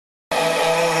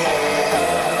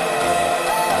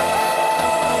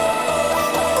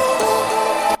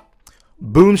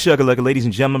Boom shakalaka, ladies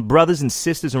and gentlemen, brothers and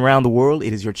sisters around the world.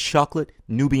 It is your chocolate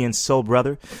Nubian soul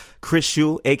brother, Chris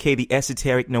Schul, aka the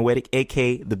Esoteric Noetic,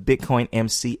 aka the Bitcoin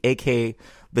MC, aka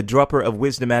the dropper of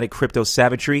wisdomatic crypto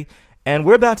savagery. And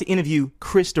we're about to interview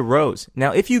Chris DeRose.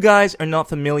 Now, if you guys are not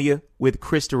familiar with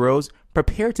Chris DeRose,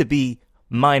 prepare to be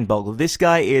mind-boggled. This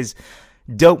guy is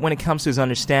dope when it comes to his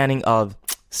understanding of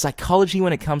psychology,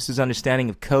 when it comes to his understanding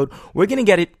of code. We're going to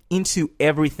get it into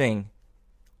everything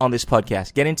on this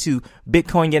podcast. Get into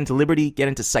Bitcoin, get into liberty, get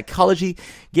into psychology,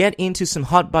 get into some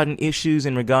hot button issues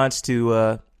in regards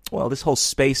to, this whole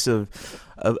space of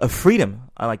freedom,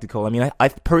 I like to call it. I mean, I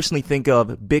personally think of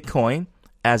Bitcoin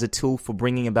as a tool for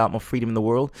bringing about more freedom in the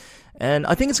world. And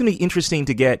I think it's going to be interesting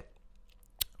to get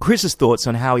Chris's thoughts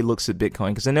on how he looks at Bitcoin,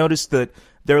 because I noticed that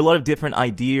there are a lot of different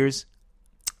ideas,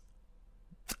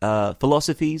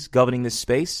 philosophies governing this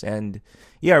space. And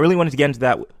yeah, I really wanted to get into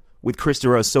that with Chris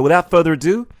DeRose. So without further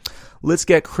ado, let's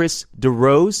get Chris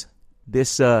DeRose,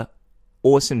 this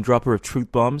awesome dropper of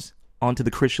truth bombs, onto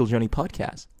the Chris Schul Journey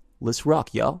podcast. Let's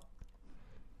rock, y'all.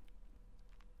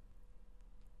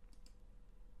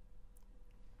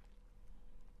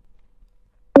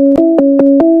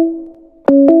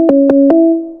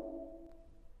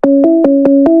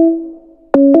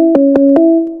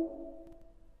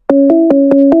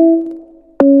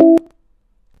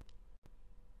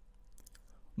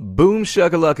 Boom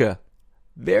shakalaka.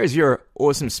 There's your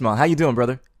awesome smile. How you doing,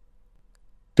 brother?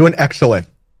 Doing excellent.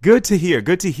 Good to hear.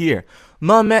 Good to hear.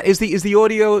 Mom, Matt, is the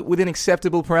audio within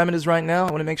acceptable parameters right now? I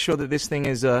want to make sure that this thing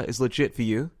is legit for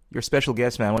you. You're a special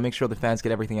guest, man. I want to make sure the fans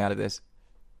get everything out of this.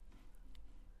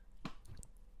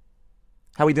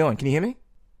 How we doing? Can you hear me?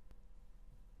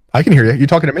 I can hear you. You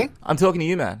talking to me? I'm talking to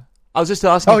you, man. I was just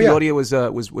asking if the audio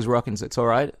was rocking. So it's all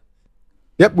right.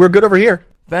 Yep, we're good over here.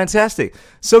 Fantastic.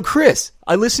 So, Chris,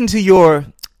 I listened to your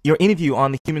interview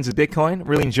on the Humans of Bitcoin.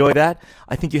 Really enjoyed that.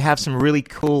 I think you have some really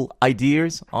cool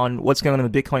ideas on what's going on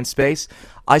in the Bitcoin space.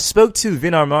 I spoke to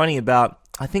Vin Armani about,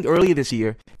 I think, earlier this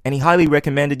year, and he highly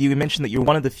recommended you. He mentioned that you're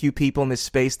one of the few people in this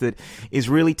space that is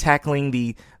really tackling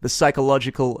the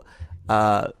psychological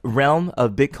realm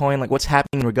of Bitcoin, like what's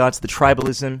happening in regards to the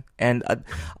tribalism. And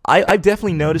I've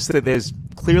definitely noticed that there's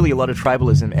clearly a lot of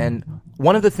tribalism. And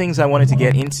one of the things I wanted to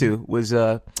get into was,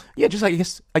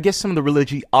 just I guess some of the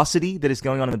religiosity that is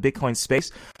going on in the Bitcoin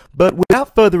space. But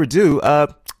without further ado,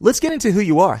 let's get into who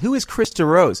you are. Who is Chris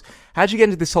DeRose? How'd you get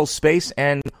into this whole space?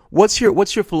 And what's your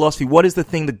philosophy? What is the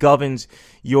thing that governs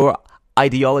your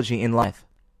ideology in life?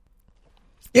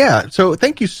 Yeah, so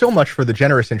thank you so much for the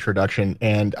generous introduction,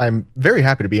 and I'm very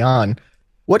happy to be on.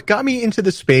 What got me into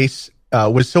the space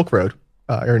was Silk Road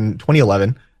in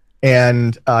 2011,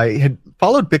 and I had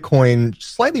followed Bitcoin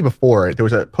slightly before. There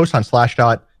was a post on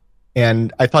Slashdot,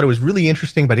 and I thought it was really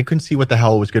interesting, but I couldn't see what the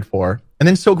hell it was good for. And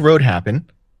then Silk Road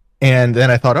happened, and then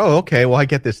I thought, oh, okay, well, I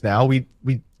get this now. We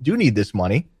do need this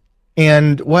money.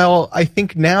 And while I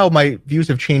think now my views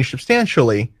have changed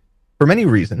substantially, for many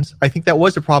reasons, I think that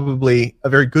was probably a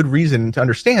very good reason to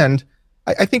understand.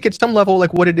 I think at some level,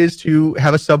 like what it is to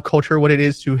have a subculture, what it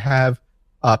is to have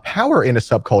power in a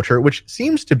subculture, which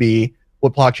seems to be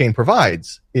what blockchain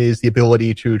provides, is the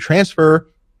ability to transfer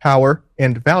power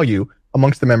and value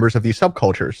amongst the members of these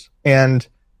subcultures. And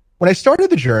when I started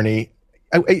the journey,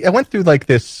 I went through like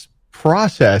this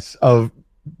process of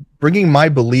bringing my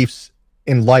beliefs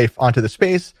in life onto the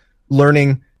space,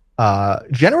 learning,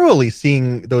 generally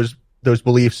seeing those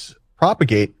beliefs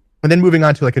propagate, and then moving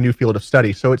on to like a new field of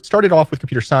study. So it started off with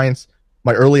computer science.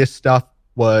 My earliest stuff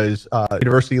was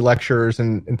university lectures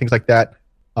and things like that,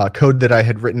 code that I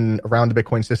had written around the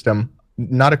Bitcoin system,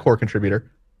 not a core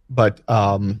contributor, but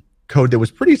code that was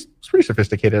pretty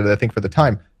sophisticated, I think, for the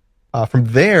time. From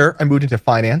there, I moved into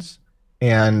finance,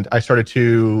 and I started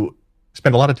to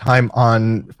spend a lot of time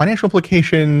on financial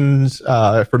implications.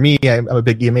 For me, I'm a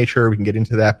big EMHer. We can get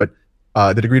into that, but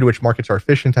the degree to which markets are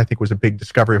efficient, I think, was a big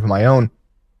discovery of my own.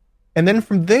 And then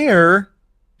from there,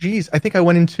 I think I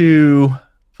went into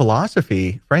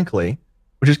philosophy, frankly,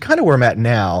 which is kind of where I'm at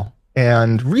now.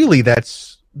 And really,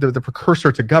 that's the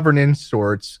precursor to governance,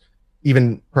 or it's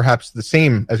even perhaps the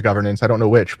same as governance. I don't know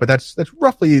which, but that's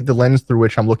roughly the lens through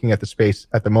which I'm looking at the space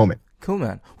at the moment. Cool,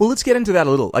 man. Well, let's get into that a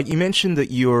little. Like you mentioned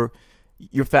that you're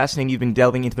fascinated. You've been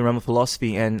delving into the realm of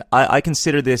philosophy, and I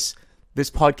consider this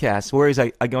podcast, whereas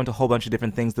I go into a whole bunch of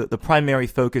different things, the primary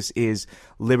focus is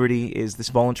liberty, is this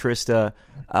voluntarist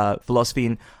philosophy.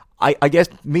 And I guess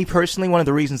me personally, one of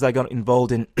the reasons I got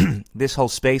involved in this whole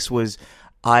space was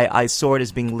I saw it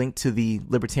as being linked to the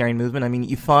libertarian movement. I mean,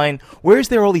 you find, whereas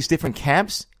there are all these different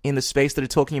camps in the space that are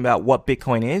talking about what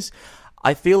Bitcoin is,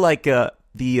 I feel like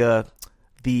the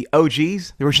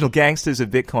OGs, the original gangsters of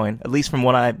Bitcoin, at least from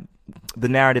what the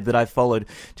narrative that I've followed,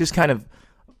 just kind of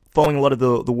following a lot of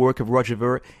the work of Roger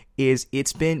Ver, is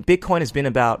Bitcoin has been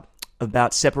about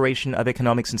separation of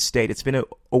economics and state. It's been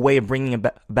a way of bringing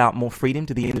about more freedom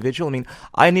to the individual. I mean,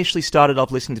 I initially started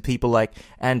off listening to people like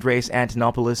Andreas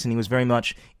Antonopoulos, and he was very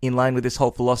much in line with this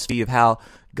whole philosophy of how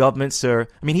governments are...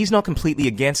 I mean, he's not completely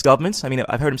against governments. I mean,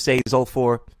 I've heard him say he's all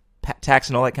for tax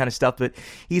and all that kind of stuff, but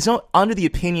he's not under the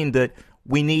opinion that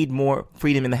we need more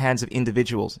freedom in the hands of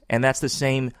individuals. And that's the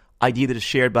same idea that is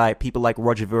shared by people like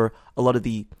Roger Ver, a lot of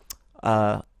the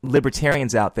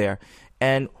libertarians out there.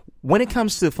 And when it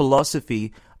comes to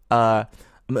philosophy, am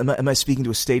I speaking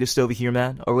to a statist over here,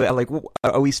 man? Or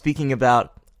are we speaking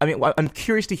about? I mean, I'm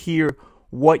curious to hear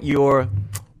what your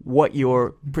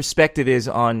perspective is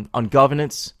on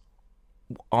governance,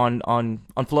 on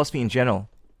philosophy in general,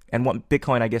 and what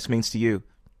Bitcoin, I guess, means to you.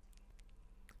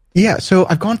 Yeah, so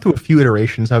I've gone through a few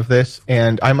iterations of this,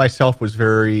 and I myself was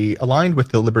very aligned with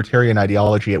the libertarian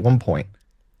ideology at one point.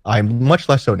 I'm much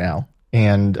less so now.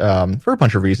 And for a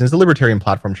bunch of reasons, the libertarian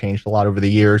platform changed a lot over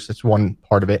the years. That's one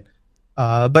part of it.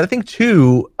 But I think,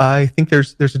 too,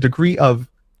 there's a degree of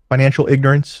financial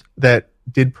ignorance that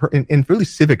and really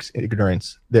civics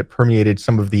ignorance that permeated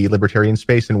some of the libertarian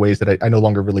space in ways that I no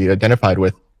longer really identified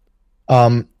with.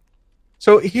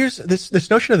 So here's this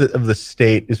notion of the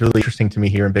state is really interesting to me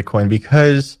here in Bitcoin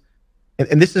because,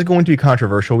 and this is going to be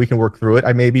controversial. We can work through it.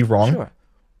 I may be wrong. Sure.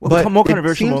 Well, the more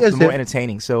controversial, the more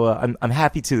entertaining. So I'm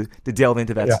happy to delve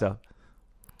into that stuff.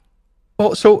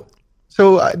 Well, so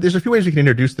there's a few ways we can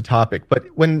introduce the topic, but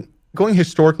when going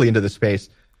historically into the space,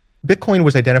 Bitcoin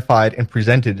was identified and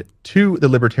presented to the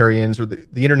libertarians or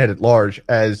the internet at large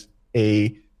as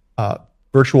a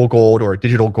virtual gold or a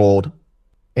digital gold,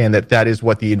 and that is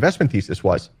what the investment thesis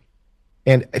was.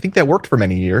 And I think that worked for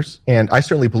many years, and I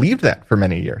certainly believed that for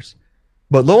many years.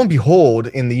 But lo and behold,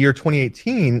 in the year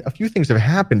 2018, a few things have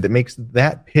happened that makes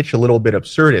that pitch a little bit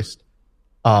absurdist.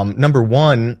 Number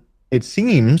one, it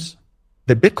seems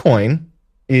that Bitcoin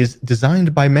is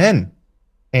designed by men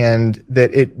and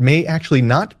that it may actually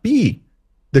not be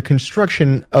the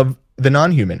construction of the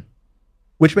non-human,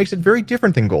 which makes it very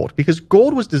different than gold because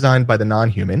gold was designed by the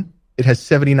non-human. It has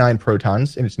 79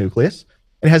 protons in its nucleus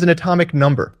and has an atomic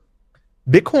number.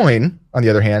 Bitcoin, on the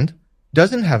other hand,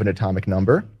 doesn't have an atomic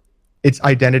number. Its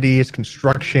identity, its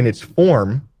construction, its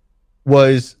form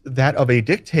was that of a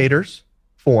dictator's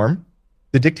form,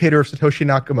 the dictator of Satoshi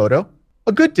Nakamoto,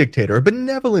 a good dictator, a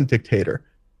benevolent dictator,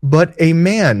 but a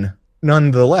man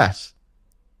nonetheless.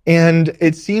 And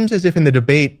it seems as if in the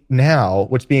debate now,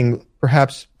 what's being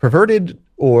perhaps perverted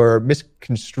or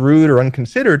misconstrued or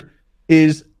unconsidered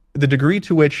is the degree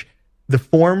to which the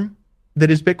form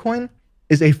that is Bitcoin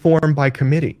is a form by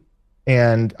committee.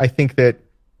 And I think that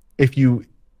if you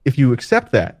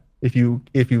accept that, if you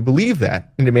believe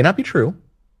that, and it may not be true,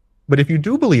 but if you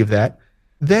do believe that,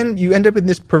 then you end up in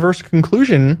this perverse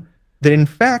conclusion that in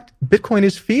fact Bitcoin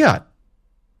is fiat.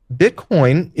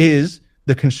 Bitcoin is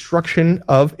the construction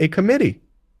of a committee.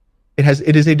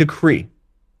 It is a decree.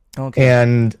 Okay.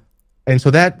 And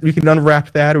so that we can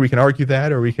unwrap that, or we can argue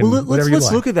that, or we can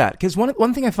let's look at that, because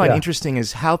one thing I find interesting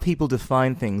is how people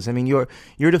define things. I mean, you're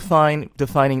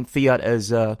defining fiat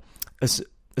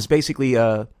as basically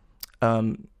a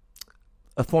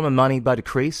form of money by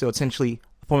decree. So essentially,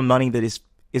 a form of money that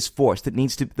is forced,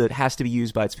 that has to be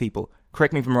used by its people.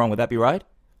 Correct me if I'm wrong. Would that be right?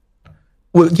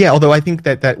 Well, yeah. Although I think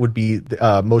that would be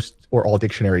most or all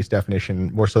dictionaries'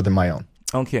 definition more so than my own.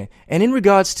 Okay. And in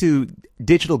regards to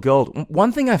digital gold,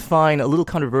 one thing I find a little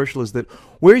controversial is that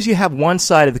whereas you have one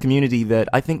side of the community that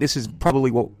I think this is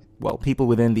probably what people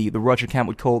within the Roger camp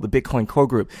would call the Bitcoin core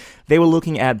group, they were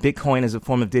looking at Bitcoin as a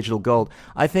form of digital gold.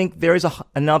 I think there is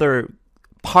another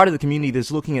part of the community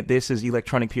that's looking at this as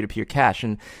electronic peer-to-peer cash.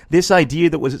 And this idea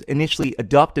that was initially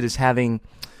adopted as having,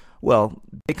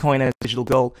 Bitcoin as digital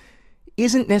gold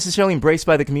isn't necessarily embraced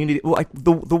by the community. Well,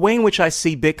 the way in which I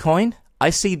see Bitcoin, I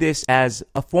see this as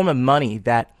a form of money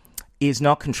that is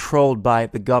not controlled by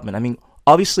the government. I mean,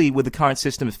 obviously, with the current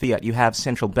system of fiat, you have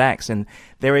central banks, and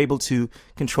they're able to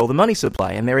control the money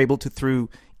supply, and they're able to, through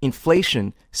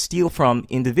inflation, steal from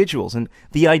individuals. And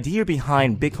the idea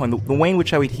behind Bitcoin, the way in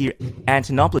which I would hear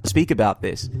Antonopoulos speak about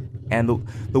this, and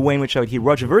the way in which I would hear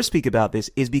Roger Ver speak about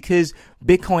this, is because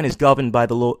Bitcoin is governed by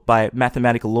the law, by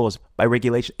mathematical laws, by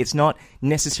regulation. It's not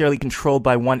necessarily controlled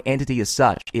by one entity as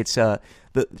such. It's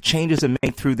the changes are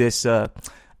made through this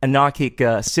anarchic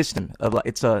system.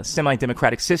 It's a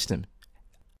semi-democratic system.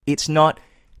 It's not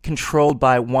controlled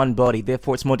by one body.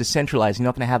 Therefore, it's more decentralized. You're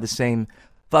not going to have the same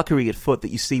fuckery at foot that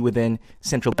you see within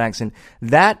central banks. And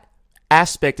that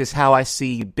aspect is how I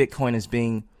see Bitcoin as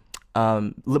being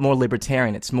more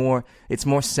libertarian. It's more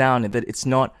sound, that it's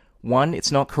not one,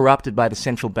 it's not corrupted by the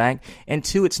central bank, and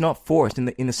two, it's not forced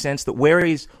in the sense that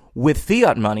whereas with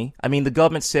fiat money, I mean, the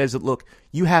government says that, look,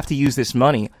 you have to use this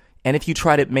money, and if you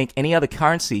try to make any other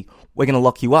currency, we're going to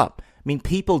lock you up. I mean,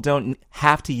 people don't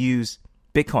have to use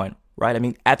Bitcoin, right? I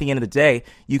mean, at the end of the day,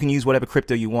 you can use whatever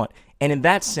crypto you want. And in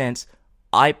that sense,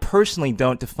 I personally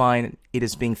don't define it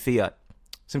as being fiat.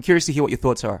 So I'm curious to hear what your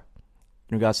thoughts are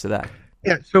in regards to that.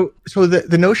 Yeah, so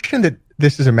the notion that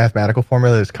this is a mathematical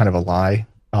formula is kind of a lie.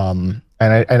 And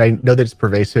I know that it's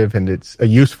pervasive and it's a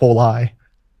useful lie.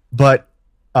 But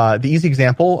the easy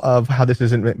example of how this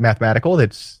isn't mathematical,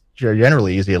 that's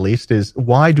generally easy at least, is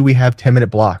why do we have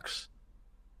 10-minute blocks?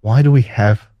 Why do we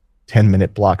have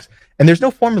 10-minute blocks? And there's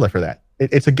no formula for that.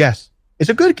 It's a guess. It's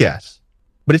a good guess,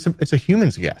 but it's a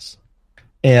human's guess.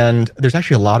 And there's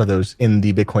actually a lot of those in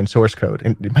the Bitcoin source code.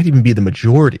 And it might even be the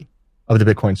majority of the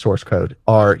Bitcoin source code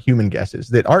are human guesses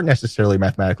that aren't necessarily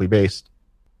mathematically based.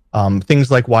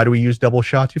 Things like, why do we use double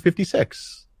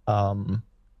SHA-256? And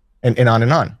on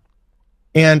and on.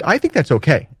 And I think that's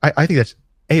okay. I think that's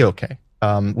A-okay.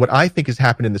 What I think has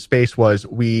happened in the space was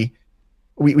we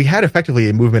had effectively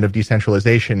a movement of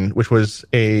decentralization, which was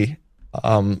a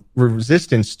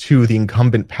resistance to the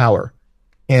incumbent power.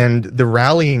 And the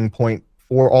rallying point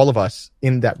for all of us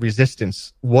in that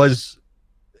resistance was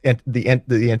the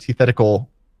antithetical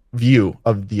view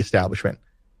of the establishment,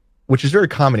 which is very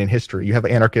common in history. You have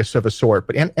anarchists of a sort,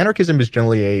 but anarchism is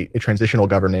generally a transitional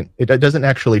government. It doesn't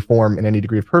actually form in any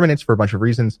degree of permanence for a bunch of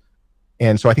reasons.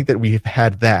 And so I think that we've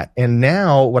had that. And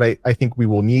now what I think we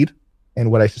will need,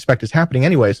 and what I suspect is happening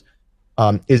anyways,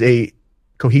 is a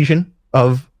cohesion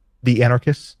of the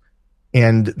anarchists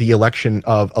and the election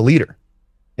of a leader.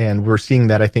 And we're seeing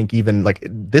that, I think, even like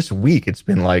this week, it's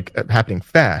been like happening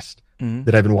fast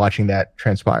that I've been watching that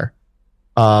transpire.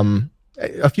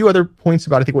 A few other points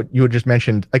about, I think, what you had just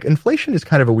mentioned, like inflation is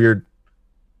kind of a weird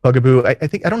bugaboo. I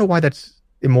don't know why that's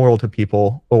immoral to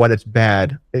people or why that's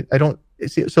bad.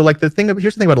 So like here's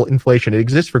the thing about inflation. It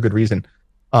exists for good reason.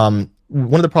 One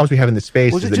of the problems we have in this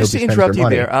space is that just nobody to spends their interrupt you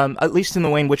money. there, at least in the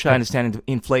way in which I understand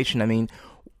inflation, I mean,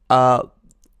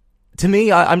 to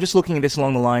me, I'm just looking at this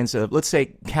along the lines of, let's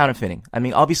say, counterfeiting. I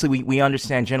mean, obviously, we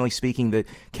understand, generally speaking, that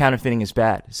counterfeiting is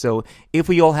bad. So if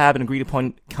we all have an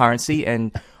agreed-upon currency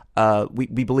and we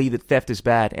believe that theft is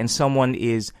bad, and someone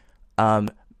is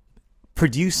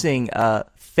producing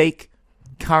fake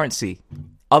currency,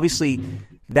 obviously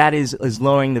that is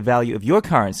lowering the value of your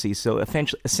currency. So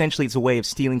essentially, it's a way of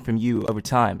stealing from you over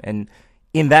time. And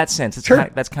in that sense,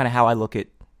 that's kind of how I look at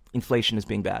inflation as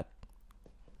being bad.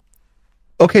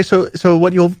 Okay, so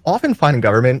what you'll often find in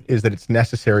government is that it's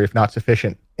necessary if not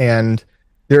sufficient. And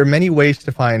there are many ways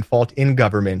to find fault in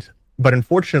government. But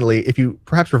unfortunately, if you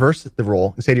perhaps reverse the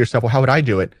role and say to yourself, well, how would I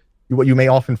do it? What you may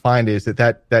often find is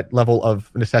that level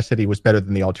of necessity was better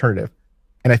than the alternative.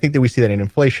 And I think that we see that in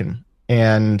inflation.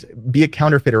 And be it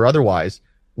counterfeit or otherwise,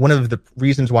 one of the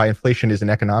reasons why inflation is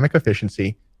an economic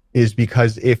efficiency is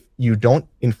because if you don't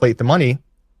inflate the money,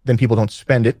 then people don't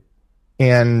spend it.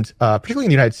 And particularly in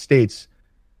the United States,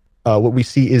 what we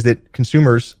see is that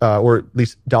consumers, or at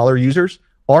least dollar users,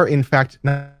 are in fact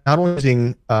not only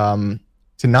using to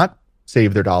not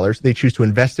save their dollars, they choose to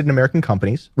invest it in American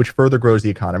companies, which further grows the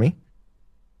economy,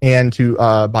 and to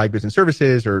buy goods and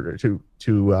services, or to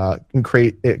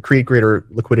create greater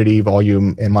liquidity,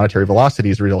 volume, and monetary velocity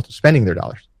as a result of spending their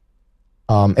dollars.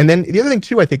 And then the other thing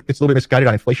too, I think that's a little bit misguided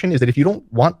on inflation, is that if you don't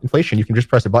want inflation, you can just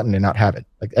press a button and not have it.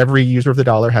 Like every user of the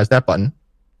dollar has that button.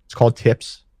 It's called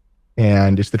TIPS.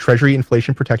 And it's the Treasury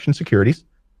Inflation Protection Securities.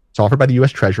 It's offered by the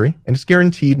U.S. Treasury, and it's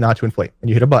guaranteed not to inflate. And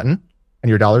you hit a button, and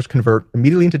your dollars convert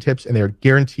immediately into tips, and they're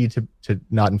guaranteed to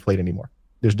not inflate anymore.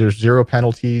 There's zero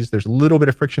penalties. There's a little bit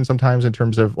of friction sometimes in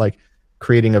terms of like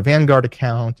creating a Vanguard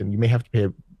account, and you may have to pay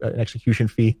an execution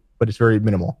fee, but it's very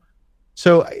minimal.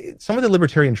 So some of the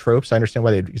libertarian tropes, I understand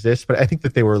why they exist, but I think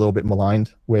that they were a little bit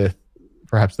maligned with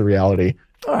perhaps the reality.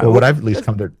 Right, or what I've at least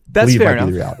come to believe might be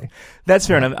the reality. That's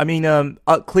fair enough. I mean,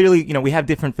 clearly, we have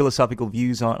different philosophical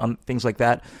views on things like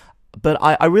that. But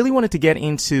I really wanted to get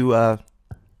into,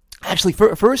 actually,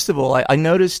 first of all, I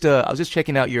noticed, I was just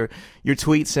checking out your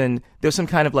tweets, and there's some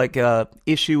kind of like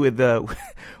issue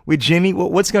with Jimmy.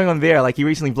 What's going on there? Like he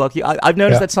recently blocked you. I've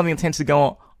noticed that's something that tends to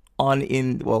go on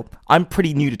I'm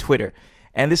pretty new to Twitter.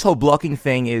 And this whole blocking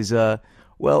thing is,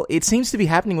 well, it seems to be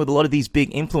happening with a lot of these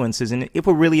big influencers. And if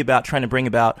we're really about trying to bring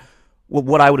about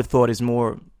what I would have thought is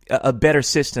more a better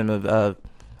system of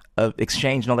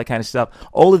exchange and all that kind of stuff,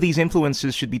 all of these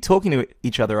influencers should be talking to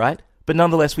each other, right? But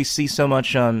nonetheless, we see so much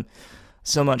shutting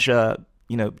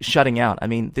out. I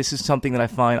mean, this is something that I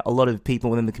find a lot of people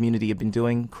within the community have been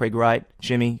doing. Craig Wright,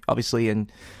 Jimmy, obviously,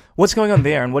 and What's going on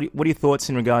there, and what are your thoughts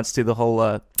in regards to the whole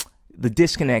the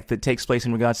disconnect that takes place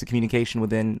in regards to communication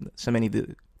within so many of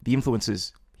the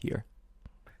influences here?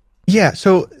 Yeah,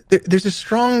 so there's a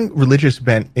strong religious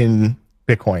bent in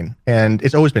Bitcoin, and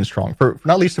it's always been strong, for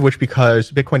not least of which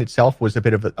because Bitcoin itself was a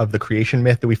bit of the creation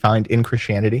myth that we find in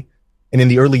Christianity. And in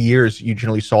the early years, you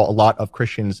generally saw a lot of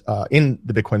Christians in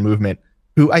the Bitcoin movement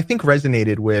who I think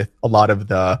resonated with a lot of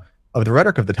the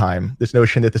rhetoric of the time, this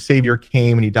notion that the Savior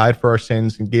came and he died for our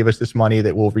sins and gave us this money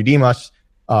that will redeem us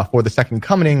for the second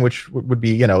coming, which would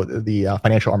be, the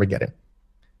financial Armageddon.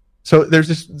 So there's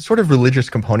this sort of religious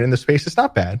component in the space. It's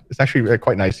not bad. It's actually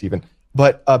quite nice even.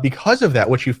 But because of that,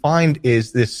 what you find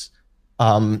is this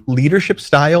leadership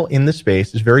style in the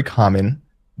space is very common,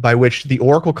 by which the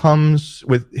oracle comes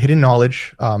with hidden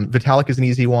knowledge. Vitalik is an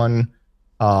easy one.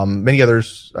 Many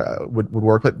others would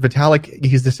work. But Vitalik,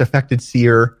 he's this affected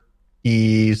seer.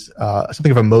 He's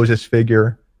something of a Moses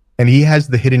figure. And he has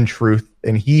the hidden truth,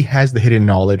 and he has the hidden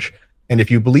knowledge. And if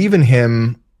you believe in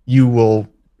him, you will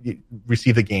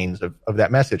receive the gains of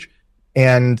that message.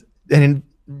 And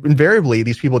invariably,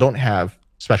 these people don't have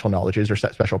special knowledges or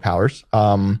special powers.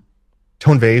 Tone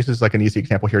Vays is like an easy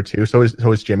example here too. So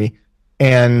is Jimmy.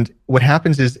 And what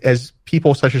happens is, as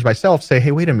people such as myself say,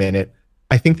 hey, wait a minute,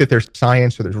 I think that there's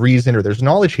science or there's reason or there's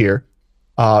knowledge here,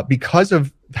 because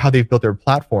of how they've built their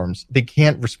platforms, they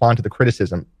can't respond to the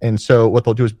criticism. And so what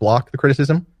they'll do is block the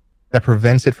criticism that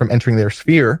prevents it from entering their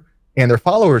sphere and their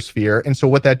followers' sphere. And so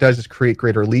what that does is create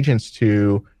greater allegiance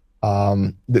to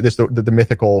the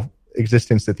mythical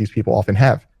existence that these people often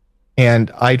have.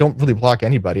 And I don't really block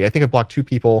anybody. I think I've blocked 2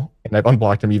 people, and I've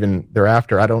unblocked them even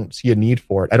thereafter. I don't see a need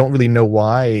for it. I don't really know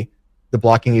why the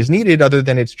blocking is needed, other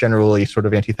than it's generally sort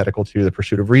of antithetical to the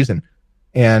pursuit of reason.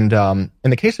 And in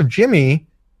the case of Jimmy,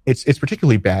 it's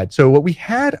particularly bad. So what we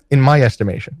had, in my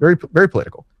estimation, very very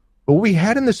political, but what we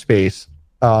had in the space,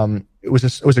 it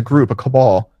was a group, a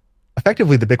cabal,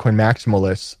 effectively the Bitcoin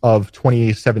maximalists of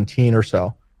 2017 or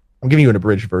so. I'm giving you an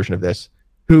abridged version of this,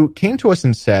 who came to us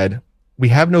and said, we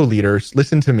have no leaders.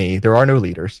 Listen to me. There are no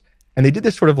leaders. And they did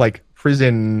this sort of like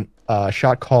prison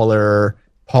shot caller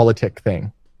politic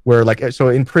thing where, like, so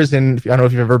in prison, I don't know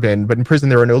if you've ever been, but in prison,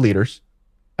 there are no leaders.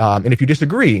 And if you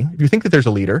disagree, if you think that there's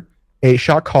a leader, a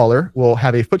shot caller will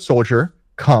have a foot soldier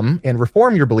come and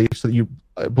reform your beliefs so that you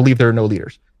believe there are no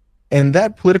leaders. And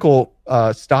that political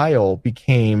style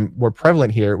became more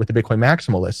prevalent here with the Bitcoin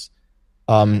maximalists.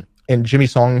 And Jimmy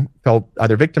Song fell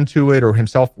either victim to it or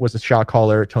himself was a shot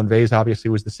caller. Tone Vays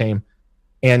obviously was the same.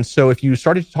 And so if you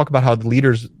started to talk about how the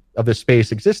leaders of this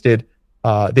space existed,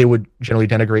 they would generally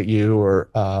denigrate you or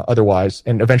otherwise,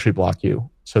 and eventually block you,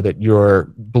 so that your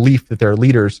belief that there are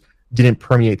leaders didn't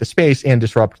permeate the space and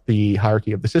disrupt the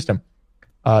hierarchy of the system.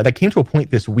 That came to a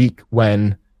point this week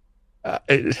when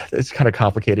it's kind of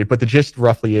complicated, but the gist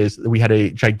roughly is that we had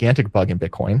a gigantic bug in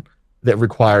Bitcoin that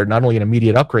required not only an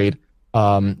immediate upgrade,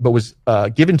 but was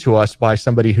given to us by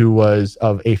somebody who was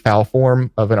of a foul form,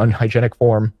 of an unhygienic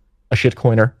form, a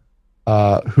shitcoiner,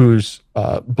 whose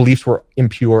beliefs were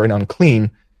impure and unclean,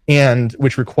 and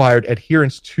which required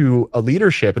adherence to a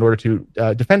leadership in order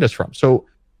to defend us from. So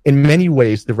in many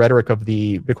ways, the rhetoric of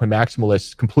the Bitcoin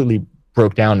maximalists completely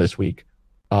broke down this week.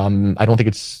 I don't think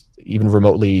it's even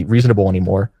remotely reasonable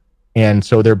anymore. And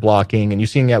so they're blocking, and you're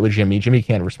seeing that with Jimmy. Jimmy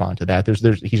can't respond to that.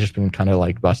 He's just been kind of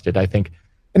like busted, I think.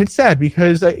 And it's sad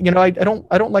because I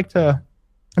don't like to.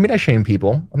 I mean, I shame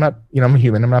people. I'm not. I'm a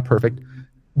human. I'm not perfect,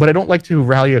 but I don't like to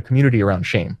rally a community around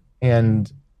shame.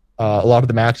 And a lot of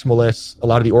the maximalists, a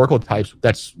lot of the oracle types,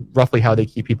 that's roughly how they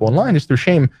keep people in line, is through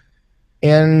shame.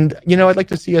 And I'd like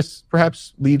to see us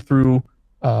perhaps lead through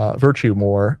virtue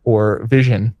more, or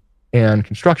vision and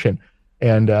construction.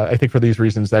 And I think for these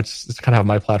reasons, that's kind of how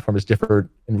my platform has differed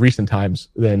in recent times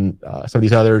than some of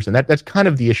these others. And that's kind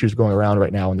of the issues going around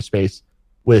right now in the space,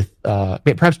 with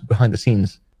perhaps behind the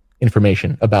scenes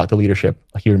information about the leadership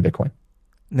here in Bitcoin.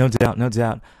 No doubt, no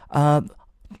doubt.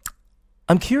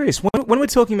 I'm curious, when we're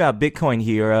talking about Bitcoin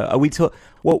here, are we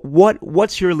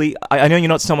what's your I know you're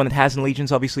not someone that has an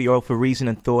allegiance. Obviously, you're all for reason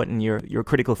and thought, and you're a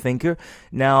critical thinker.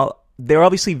 Now, there are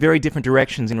obviously very different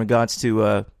directions in regards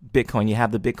to Bitcoin. You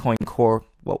have the Bitcoin Core,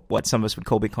 what some of us would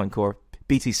call Bitcoin Core,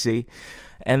 BTC,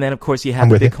 and then of course you have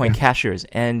the Bitcoin cachers.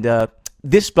 And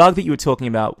this bug that you were talking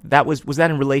about, was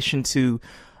that in relation to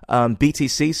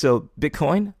BTC, so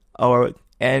Bitcoin,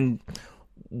 and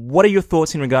what are your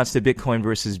thoughts in regards to Bitcoin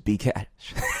versus Bcash?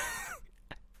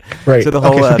 Right. So the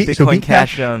whole Bitcoin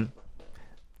Cash, BTC.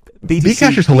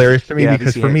 Bcash is hilarious to me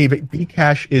because BCA. For me,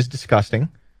 Bcash is disgusting.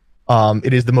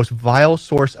 It is the most vile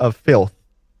source of filth.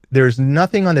 There's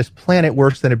nothing on this planet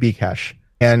worse than a Bcash,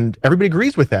 and everybody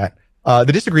agrees with that.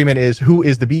 The disagreement is who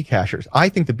is the Bcashers. I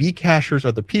think the Bcashers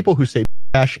are the people who say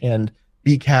Bcash, and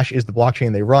Bcash is the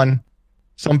blockchain they run.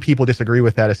 Some people disagree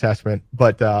with that assessment,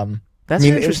 but that's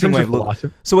an interesting way of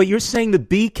looking. So what you're saying, the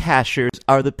Bcashers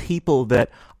are the people that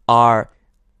are,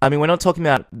 I mean, we're not talking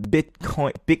about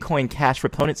Bitcoin Cash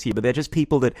proponents here, but they're just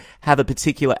people that have a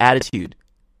particular attitude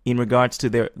in regards to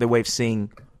their way of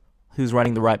seeing who's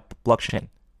running the right blockchain.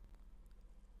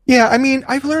 Yeah, I mean,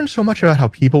 I've learned so much about how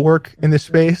people work in this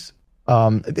space.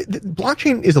 The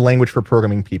blockchain is a language for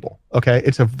programming people, okay?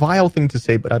 It's a vile thing to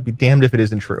say, but I'd be damned if it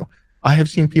isn't true. I have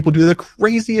seen people do the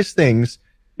craziest things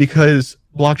because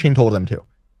blockchain told them to.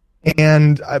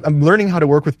 And I'm learning how to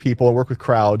work with people and work with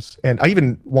crowds. And I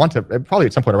even want to, probably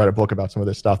at some point, I write a book about some of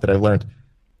this stuff that I've learned.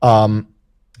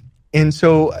 And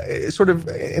so sort of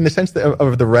in the sense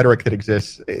of the rhetoric that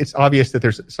exists, it's obvious that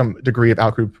there's some degree of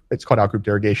outgroup, it's called outgroup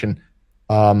denigration,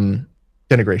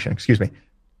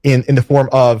 in the form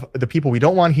of the people we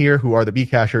don't want here, who are the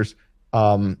Bcashers.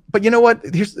 But you know what?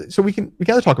 We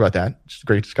gotta talk about that. It's a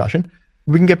great discussion.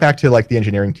 We can get back to like the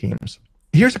engineering teams.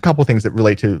 Here's a couple things that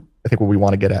relate to, I think, what we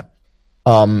want to get at.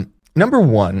 Number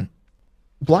one,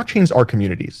 blockchains are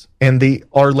communities, and they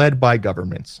are led by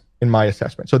governments, in my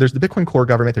assessment. So there's the Bitcoin Core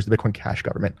government, there's the Bitcoin Cash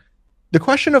government. The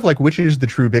question of like which is the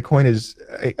true Bitcoin is,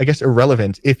 I guess,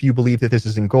 irrelevant if you believe that this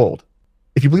is in gold.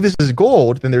 If you believe this is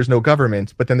gold, then there's no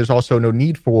government, but then there's also no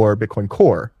need for Bitcoin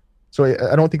Core. So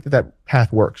I don't think that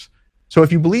path works. So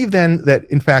if you believe then that,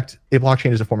 in fact, a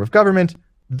blockchain is a form of government,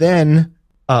 then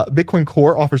Bitcoin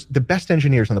Core offers the best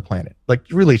engineers on the planet, like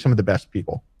really some of the best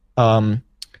people.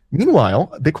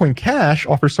 Meanwhile, Bitcoin Cash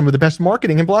offers some of the best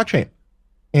marketing in blockchain,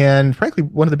 and frankly,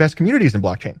 one of the best communities in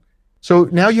blockchain. So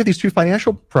now you have these two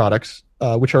financial products,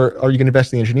 which are you going to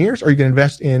invest in the engineers, or are you going to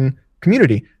invest in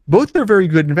community? Both are very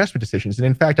good investment decisions. And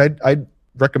in fact, I'd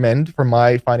recommend, from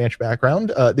my financial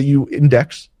background, that you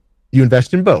invest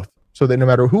in both, so that no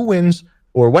matter who wins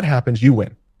or what happens, you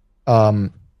win.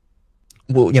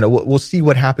 We'll see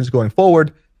what happens going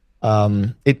forward.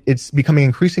 It's becoming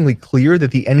increasingly clear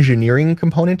that the engineering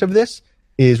component of this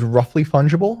is roughly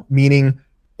fungible, meaning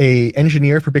a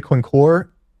engineer for Bitcoin Core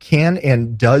can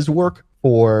and does work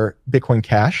for Bitcoin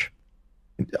Cash.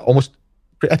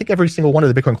 I think every single one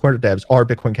of the Bitcoin Core devs are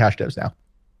Bitcoin Cash devs now.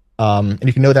 And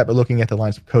you can know that by looking at the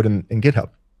lines of code in GitHub.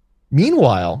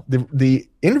 Meanwhile, the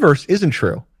inverse isn't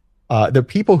true. The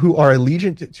people who are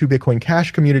allegiant to Bitcoin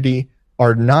Cash community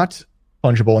are not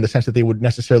fungible in the sense that they would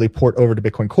necessarily port over to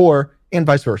Bitcoin Core, and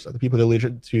vice versa. The people that are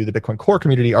allegiant to the Bitcoin Core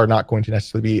community are not going to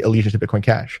necessarily be allegiant to Bitcoin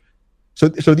Cash. So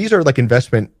these are like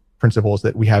investment principles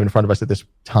that we have in front of us at this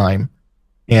time.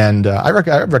 And I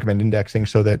recommend indexing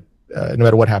so that no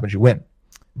matter what happens, you win.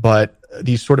 But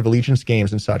these sort of allegiance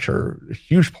games and such are a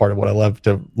huge part of what I love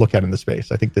to look at in the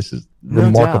space. I think this is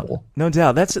remarkable. No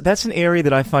doubt. That's an area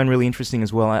that I find really interesting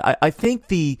as well. I think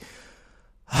the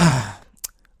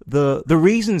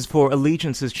reasons for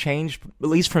allegiance has changed, at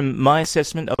least from my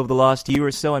assessment over the last year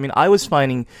or so. I mean, I was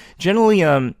finding generally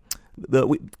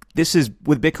this is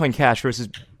with Bitcoin Cash versus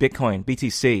Bitcoin,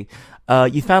 BTC.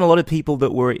 You found a lot of people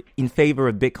that were in favor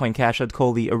of Bitcoin Cash. I'd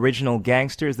call the original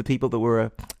gangsters, the people that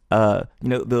were,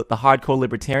 the hardcore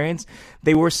libertarians.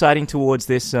 They were siding towards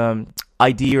this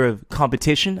idea of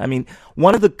competition. I mean,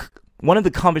 one of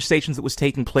the conversations that was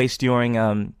taking place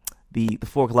during the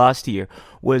fork last year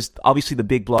was obviously the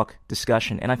big block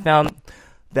discussion, and I found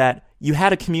that you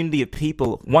had a community of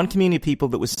people, one community of people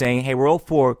that was saying, hey, we're all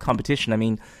for competition. I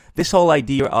mean, this whole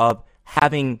idea of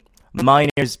having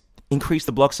miners increase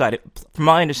the block size, from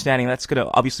my understanding, that's going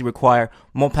to obviously require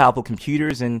more powerful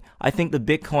computers, and I think the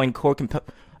Bitcoin Core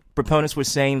proponents were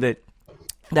saying that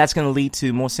that's going to lead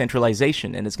to more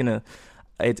centralization, and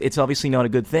it's obviously not a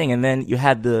good thing. And then you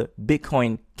had the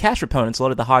Bitcoin Cash proponents, a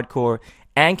lot of the hardcore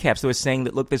ANCAPs, that were saying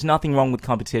that, look, there's nothing wrong with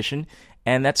competition,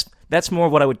 and that's more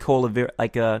what I would call an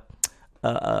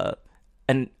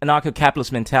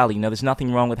anarcho-capitalist mentality. There's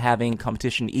nothing wrong with having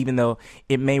competition, even though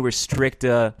it may restrict,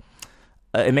 it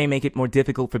may make it more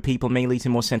difficult for people, may lead to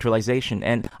more centralization.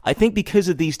 And I think because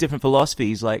of these different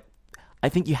philosophies, I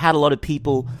think you had a lot of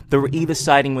people that were either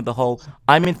siding with the whole,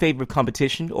 I'm in favor of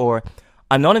competition, or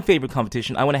I'm not in favor of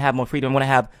competition. I want to have more freedom. I want to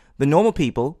have the normal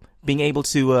people being able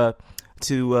to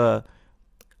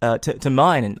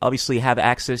mine and obviously have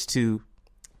access to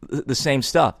the same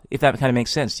stuff, if that kind of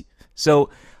makes sense.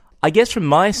 So I guess from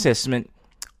my assessment,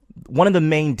 one of the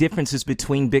main differences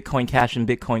between Bitcoin Cash and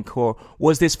Bitcoin Core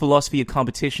was this philosophy of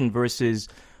competition versus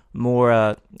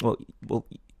more,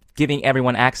 giving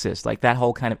everyone access, like that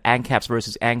whole kind of ANCAPs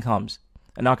versus ANCOMs,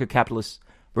 anarcho-capitalists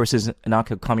versus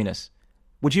anarcho-communists.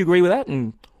 Would you agree with that?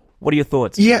 And what are your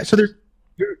thoughts? Yeah, so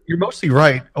you're mostly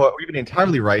right, or even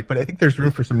entirely right, but I think there's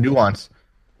room for some nuance.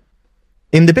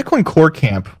 In the Bitcoin Core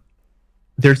camp,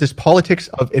 there's this politics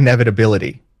of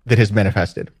inevitability that has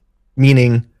manifested,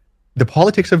 meaning the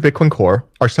politics of Bitcoin Core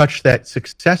are such that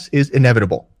success is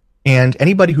inevitable. And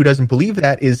anybody who doesn't believe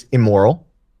that is immoral.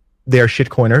 They are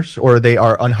shitcoiners, or they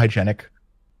are unhygienic.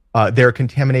 Their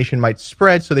contamination might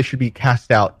spread, so they should be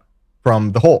cast out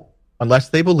from the whole, unless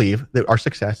they believe that our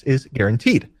success is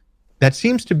guaranteed. That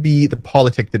seems to be the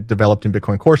politic that developed in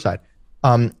Bitcoin Core side.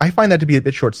 I find that to be a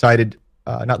bit short-sighted,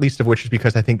 not least of which is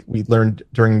because I think we learned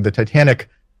during the Titanic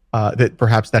that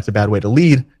perhaps that's a bad way to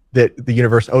lead, that the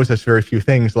universe owes us very few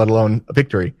things, let alone a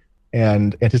victory.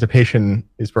 And anticipation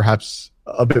is perhaps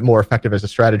a bit more effective as a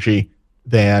strategy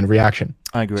than reaction.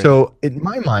 I agree. So in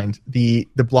my mind, the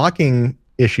blocking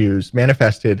issues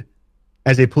manifested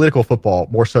as a political football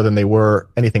more so than they were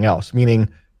anything else, meaning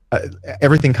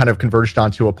everything kind of converged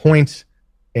onto a point,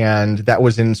 and that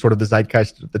was in sort of the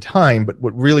zeitgeist at the time. But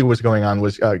what really was going on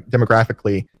was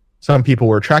demographically, some people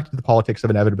were attracted to the politics of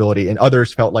inevitability, and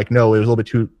others felt like, no, it was a little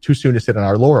bit too soon to sit on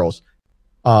our laurels.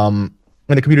 And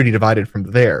the community divided from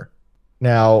there.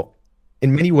 Now,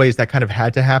 in many ways, that kind of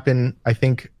had to happen. I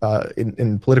think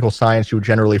in political science, you would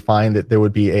generally find that there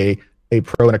would be a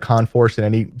pro and a con force in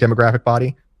any demographic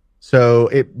body. So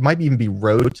it might even be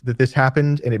rote that this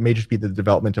happened, and it may just be the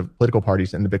development of political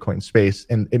parties in the Bitcoin space.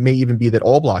 And it may even be that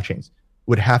all blockchains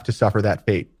would have to suffer that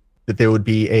fate, that there would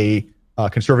be a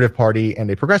conservative party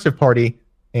and a progressive party,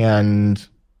 and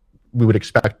we would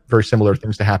expect very similar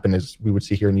things to happen as we would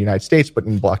see here in the United States, but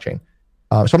in blockchain.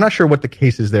 So I'm not sure what the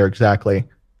case is there exactly,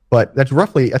 but that's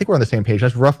roughly, I think we're on the same page.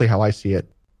 That's roughly how I see it.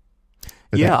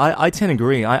 Yeah, I tend to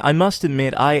agree. I must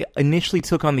admit, I initially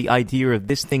took on the idea of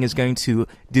this thing is going to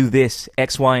do this,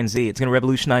 X, Y, and Z. It's going to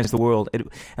revolutionize the world. And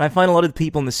I find a lot of the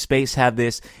people in the space have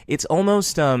this. It's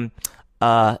almost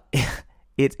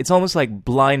it's almost like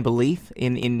blind belief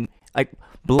in like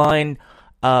blind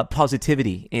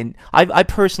positivity. And I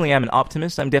personally am an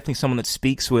optimist. I'm definitely someone that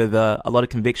speaks with a lot of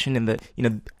conviction in that,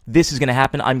 this is going to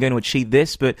happen. I'm going to achieve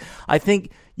this. But I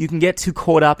think you can get too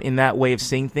caught up in that way of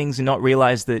seeing things and not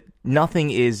realize that nothing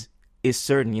is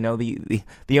certain.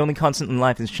 The only constant in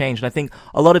life is change. And I think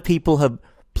a lot of people have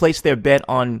placed their bet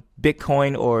on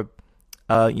Bitcoin or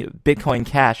Bitcoin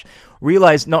Cash,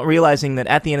 not realizing that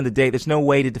at the end of the day, there's no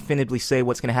way to definitively say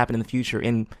what's going to happen in the future.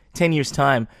 In 10 years'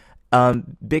 time,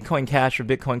 Bitcoin Cash or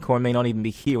Bitcoin Core may not even be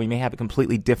here. We may have a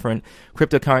completely different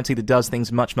cryptocurrency that does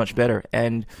things much, much better.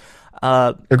 And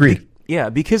agreed.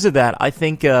 Because of that, I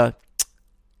think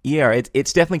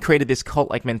it's definitely created this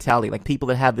cult-like mentality, like people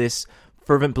that have this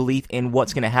fervent belief in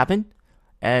what's going to happen.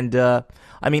 And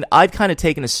I've kind of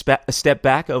taken a step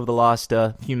back over the last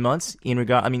few months in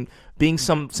regard. Being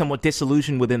somewhat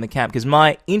disillusioned within the camp, because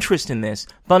my interest in this,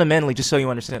 fundamentally, just so you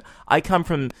understand, I come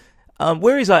from.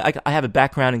 Whereas I have a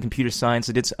background in computer science,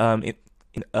 I did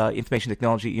information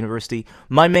technology at university.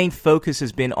 My main focus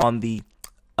has been on the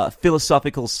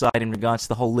philosophical side in regards to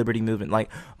the whole liberty movement,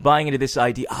 like buying into this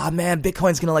idea.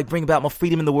 Bitcoin's gonna bring about more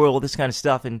freedom in the world, this kind of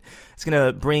stuff, and it's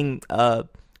gonna bring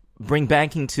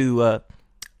banking to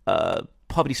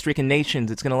poverty-stricken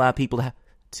nations. It's gonna allow people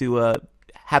to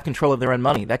have control of their own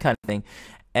money, that kind of thing,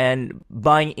 and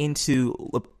buying into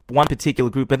one particular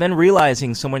group, but then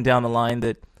realizing somewhere down the line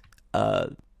that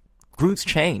groups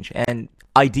change and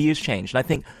ideas change. And I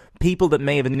think people that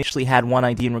may have initially had one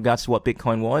idea in regards to what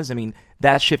Bitcoin was,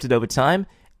 that shifted over time,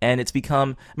 and it's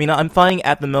become, I'm finding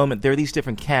at the moment there are these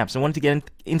different camps. I wanted to get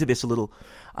into this a little.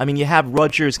 You have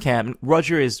Roger's camp.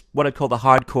 Roger is what I call the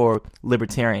hardcore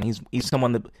libertarian. He's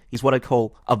someone that, he's what I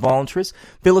call a voluntarist.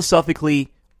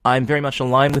 Philosophically, I'm very much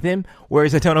aligned with him,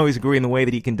 whereas I don't always agree in the way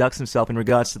that he conducts himself in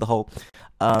regards to the whole,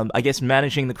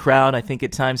 managing the crowd. I think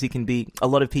at times a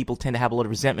lot of people tend to have a lot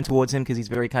of resentment towards him because he's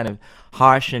very kind of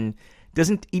harsh and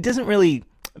he doesn't really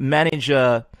manage,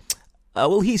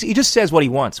 he just says what he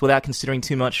wants without considering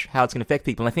too much how it's going to affect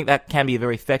people. And I think that can be a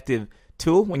very effective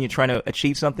tool when you're trying to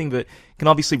achieve something, but can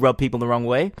obviously rub people the wrong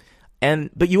way.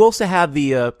 But you also have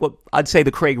what I'd say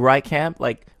the Craig Wright camp.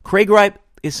 Like Craig Wright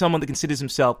is someone that considers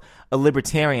himself a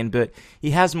libertarian, but he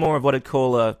has more of what I'd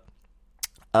call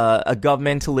a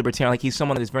governmental libertarian. Like he's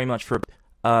someone that is very much for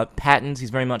patents. He's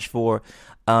very much for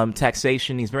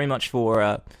taxation. He's very much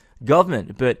for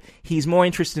government, but he's more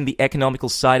interested in the economical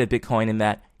side of Bitcoin in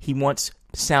that he wants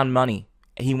sound money.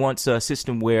 He wants a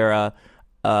system where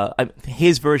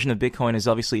his version of Bitcoin is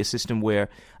obviously a system where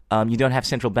you don't have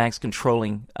central banks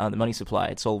controlling the money supply.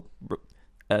 It's all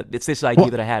it's this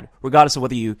idea that I had, regardless of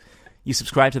whether you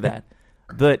subscribe to that.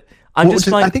 But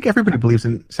I think everybody believes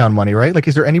in sound money, right? Like,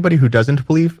 is there anybody who doesn't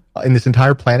believe in this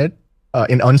entire planet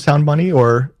in unsound money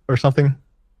or something?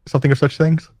 something of such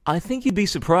things? I think you'd be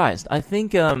surprised. I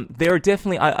think there are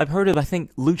definitely. I've heard of. I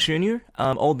think Luke Jr.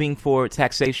 All being for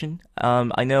taxation.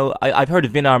 I know. I've heard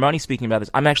of Vin Armani speaking about this.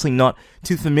 I'm actually not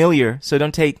too familiar, so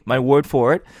don't take my word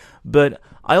for it. But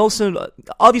I also,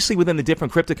 obviously, within the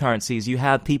different cryptocurrencies, you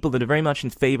have people that are very much in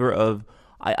favor of.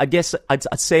 I guess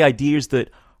I'd say ideas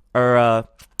that are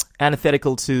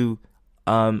antithetical to,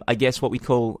 I guess, what we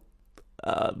call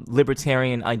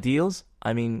libertarian ideals.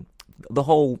 I mean, the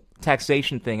whole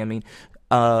taxation thing. I mean,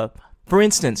 for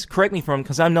instance, correct me if I'm wrong,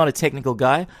 because I'm not a technical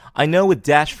guy. I know with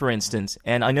Dash, for instance,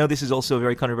 and I know this is also a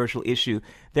very controversial issue.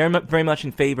 They're very much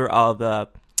in favor of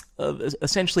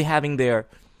essentially having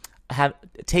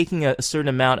taking a certain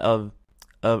amount of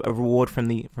a reward from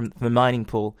the mining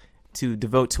pool to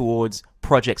devote towards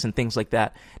projects and things like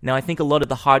that. Now, I think a lot of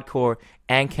the hardcore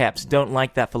ANCAPs don't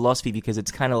like that philosophy because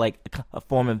it's kind of like a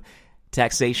form of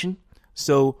taxation.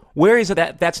 So where is it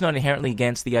that's not inherently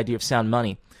against the idea of sound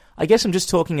money? I guess I'm just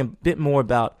talking a bit more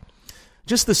about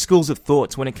just the schools of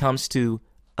thoughts when it comes to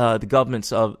the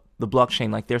governments of the blockchain.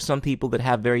 Like, there are some people that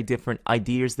have very different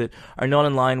ideas that are not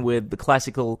in line with the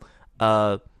classical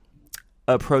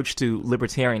approach to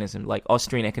libertarianism, like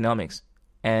Austrian economics.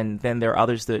 And then there are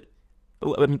others that...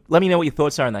 Let me know what your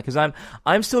thoughts are on that, because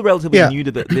I'm still relatively new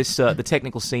to the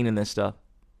technical scene in this stuff.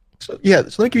 So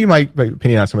let me give you my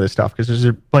opinion on some of this stuff, because there's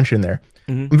a bunch in there.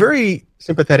 Mm-hmm. I'm very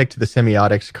sympathetic to the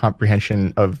semiotics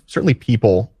comprehension of certainly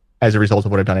people as a result of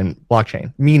what I've done in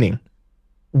blockchain. Meaning,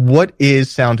 what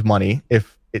is sound money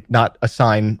if it's not a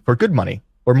sign for good money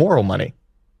or moral money?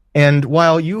 And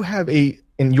while you have in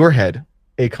your head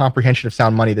a comprehension of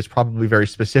sound money that's probably very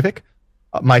specific,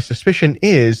 my suspicion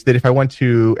is that if I went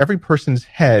to every person's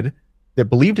head that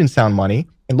believed in sound money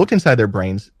and looked inside their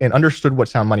brains and understood what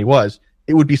sound money was,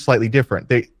 it would be slightly different.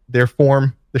 Their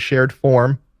form, the shared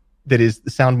form that is the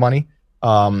sound money,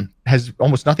 has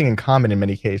almost nothing in common in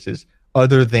many cases,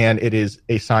 other than it is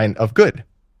a sign of good.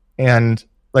 And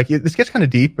like, this gets kind of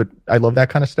deep, but I love that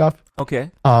kind of stuff.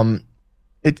 Okay.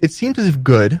 It seems as if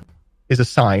good is a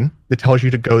sign that tells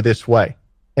you to go this way,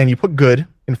 and you put good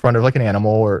in front of like an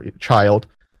animal or a child,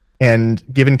 and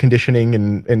given conditioning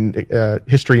and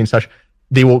history and such,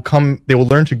 they will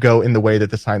learn to go in the way that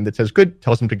the sign that says good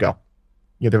tells them to go.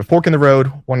 You know, they have a fork in the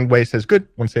road. One way says good,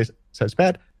 one says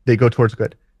bad. They go towards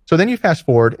good. So then you fast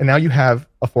forward, and now you have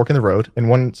a fork in the road, and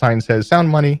one sign says sound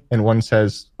money, and one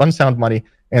says unsound money,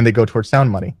 and they go towards sound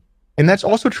money. And that's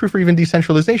also true for even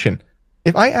decentralization.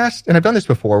 If I asked, and I've done this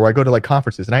before, where I go to like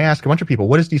conferences, and I ask a bunch of people,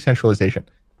 what is decentralization?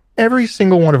 Every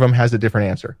single one of them has a different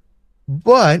answer.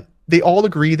 But they all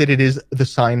agree that it is the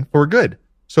sign for good.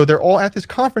 So they're all at this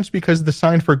conference because the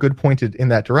sign for good pointed in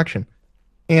that direction.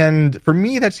 And for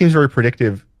me, that seems very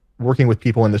predictive working with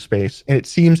people in the space. And it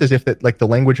seems as if that like the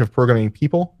language of programming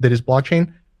people that is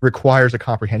blockchain requires a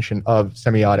comprehension of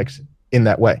semiotics in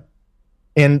that way.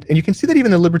 And you can see that even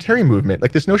in the libertarian movement,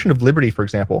 like this notion of liberty, for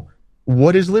example.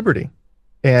 What is liberty?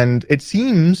 And it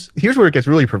seems, here's where it gets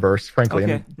really perverse, frankly.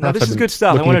 Okay. Now this is good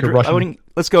stuff.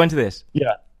 Let's go into this.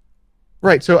 Yeah.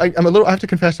 Right. So I have to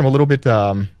confess, I'm a little bit,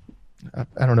 I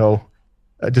don't know,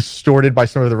 distorted by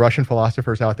some of the Russian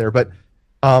philosophers out there, but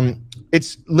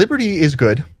liberty is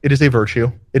good. It is a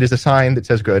virtue. It is a sign that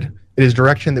says good. It is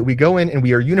direction that we go in, and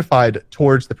we are unified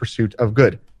towards the pursuit of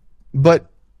good. But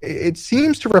it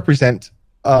seems to represent,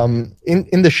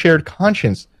 in the shared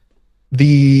conscience,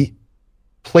 the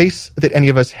place that any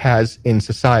of us has in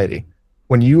society.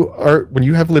 When you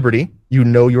have liberty, you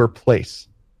know your place.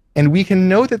 And we can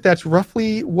know that that's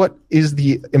roughly what is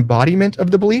the embodiment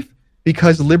of the belief,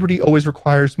 because liberty always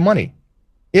requires money.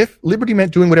 If liberty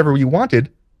meant doing whatever you wanted,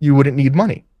 you wouldn't need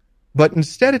money. But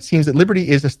instead, it seems that liberty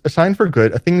is a sign for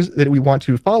good, a thing that we want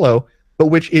to follow, but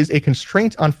which is a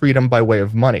constraint on freedom by way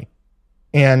of money.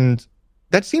 And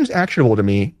that seems actionable to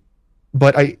me,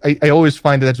 but I always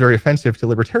find that that's very offensive to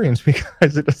libertarians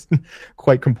because it doesn't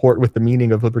quite comport with the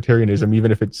meaning of libertarianism,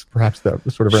 even if it's perhaps the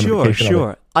sort of ramification of it.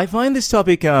 Sure. I find this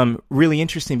topic really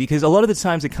interesting because a lot of the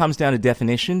times it comes down to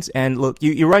definitions. And look,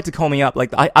 you're right to call me up.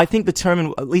 Like I think the term,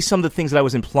 and at least some of the things that I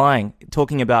was implying,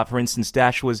 talking about, for instance,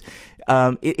 Dash, was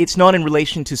it's not in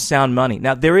relation to sound money.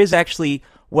 Now, there is actually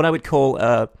what I would call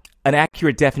an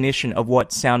accurate definition of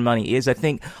what sound money is. I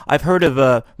think I've heard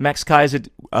of Max Kaiser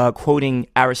quoting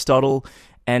Aristotle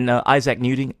and Isaac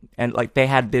Newton, and like they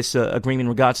had this agreement in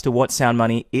regards to what sound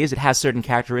money is. It has certain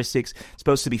characteristics. It's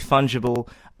supposed to be fungible,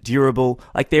 durable.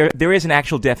 Like there is an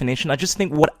actual definition. I just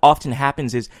think what often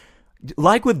happens is,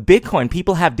 like with Bitcoin,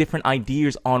 people have different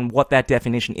ideas on what that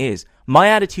definition is. My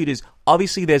attitude is,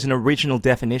 obviously there's an original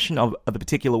definition of a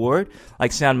particular word,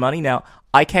 like sound money. Now,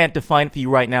 I can't define it for you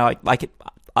right now.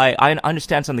 I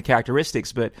understand some of the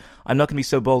characteristics, but I'm not going to be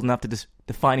so bold enough to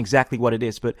define exactly what it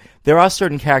is. But there are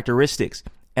certain characteristics,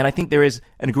 and I think there is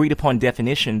an agreed upon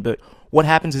definition. But what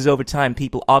happens is over time,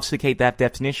 people obfuscate that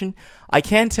definition. I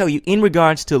can tell you, in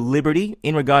regards to liberty,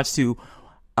 in regards to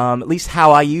at least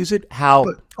how I use it, how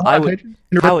I would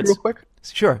interrupt real quick.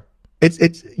 Sure.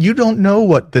 It's you don't know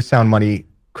what the sound money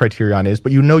criterion is,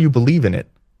 but you know you believe in it.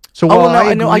 So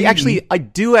I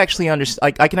do actually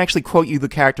understand. I can actually quote you the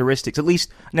characteristics. At least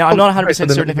now, I'm not 100%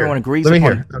 certain if everyone agrees. Let me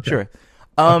hear. Okay. Sure.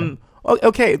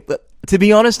 Okay. To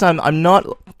be honest, I'm not.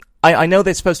 I know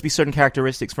there's supposed to be certain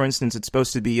characteristics. For instance, it's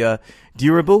supposed to be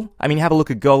durable. I mean, have a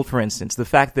look at gold, for instance. The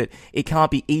fact that it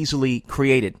can't be easily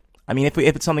created. I mean, if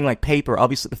it's something like paper,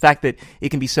 obviously the fact that it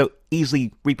can be so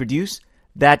easily reproduced,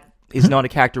 that is not a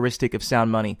characteristic of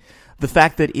sound money. The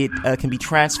fact that it can be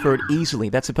transferred easily,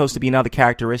 that's supposed to be another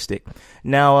characteristic.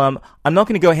 Now, I'm not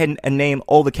going to go ahead and name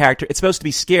all the characters. It's supposed to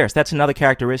be scarce. That's another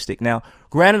characteristic. Now,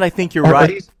 granted, I think you're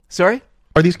right. Sorry?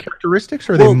 Are these characteristics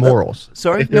or are they morals?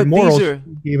 Sorry? If they're morals, who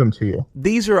gave them to you?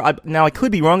 These are, now I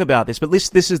could be wrong about this, but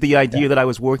this is the idea that I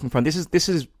was working from. This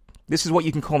is what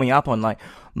you can call me up on. Like,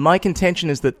 my contention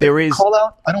is that there is call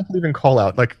out. I don't believe in call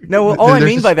out. Like, no, well, all I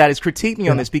mean by that is critique me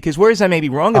on this, because whereas I may be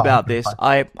wrong about this,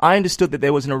 I understood that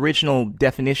there was an original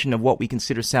definition of what we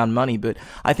consider sound money. But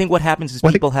I think what happens is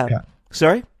people have. Yeah.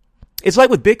 Sorry, it's like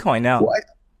with Bitcoin now.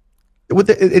 Well,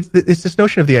 it's this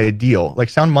notion of the ideal. Like,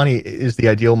 sound money is the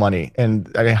ideal money, and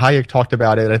I mean, Hayek talked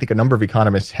about it. I think a number of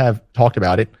economists have talked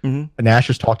about it. Mm-hmm. Nash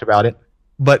has talked about it,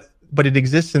 but it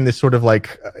exists in this sort of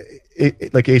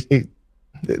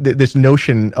this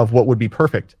notion of what would be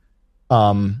perfect.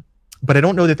 But I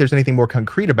don't know that there's anything more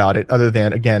concrete about it other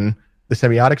than, again, the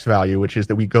semiotics value, which is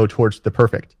that we go towards the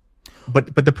perfect.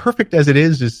 But the perfect as it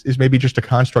is maybe just a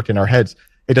construct in our heads.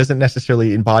 It doesn't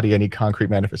necessarily embody any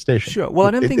concrete manifestation. Sure. Well,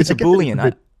 I don't think it's a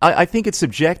Boolean. I think it's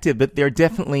subjective, but there are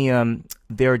definitely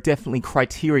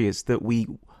criterias that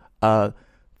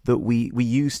we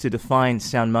use to define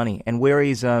sound money. And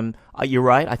whereas you're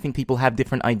right, I think people have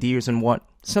different ideas on what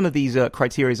some of these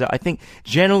criteria are. I think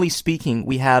generally speaking,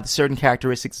 we have certain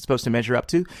characteristics it's supposed to measure up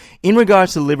to. In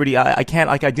regards to liberty, I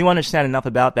do understand enough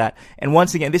about that. And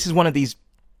once again, this is one of these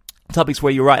topics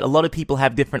where you're right. A lot of people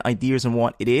have different ideas on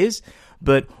what it is.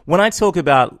 But when I talk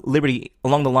about liberty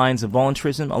along the lines of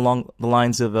voluntarism, along the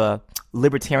lines of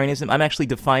libertarianism, I'm actually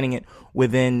defining it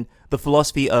within the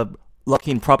philosophy of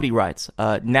Lockean property rights,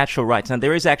 natural rights. Now,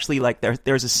 there is actually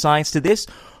there's a science to this.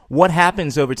 What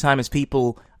happens over time is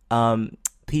people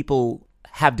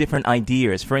have different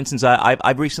ideas. For instance,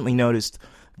 I've recently noticed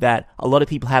that a lot of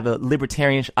people have a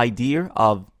libertarian idea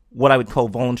of what I would call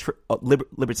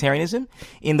libertarianism.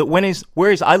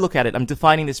 Whereas I look at it, I'm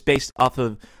defining this based off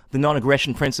of the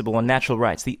non-aggression principle on natural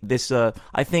rights.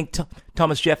 I think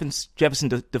Thomas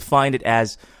Jefferson defined it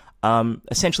as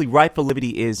essentially right for liberty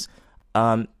is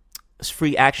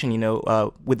free action,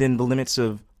 within the limits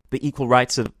of the equal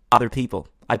rights of other people.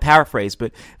 I paraphrase,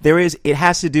 but it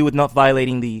has to do with not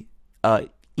violating the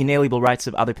inalienable rights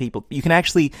of other people. You can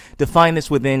actually define this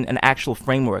within an actual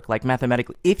framework, like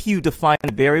mathematically. If you define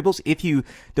the variables, if you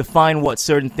define what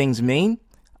certain things mean,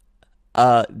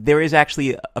 there is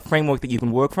actually a framework that you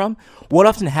can work from. What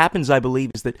often happens, I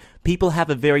believe, is that people have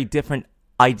a very different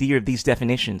idea of these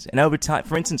definitions. And over time,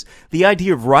 for instance, the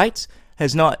idea of rights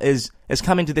has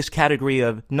come into this category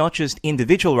of not just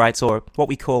individual rights or what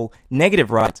we call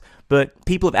negative rights, but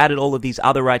people have added all of these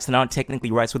other rights that aren't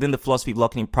technically rights within the philosophy of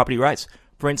Lockean property rights.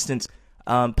 For instance,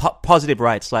 positive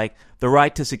rights like the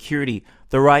right to security,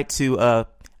 the right to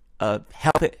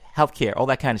healthcare, all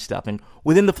that kind of stuff. And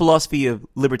within the philosophy of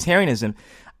libertarianism,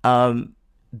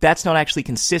 that's not actually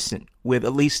consistent with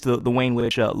at least the way in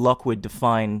which Locke would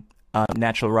define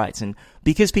natural rights. And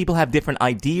because people have different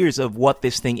ideas of what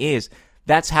this thing is,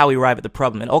 that's how we arrive at the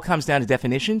problem. It all comes down to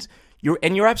definitions.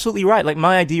 You're absolutely right. Like,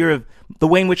 my idea of the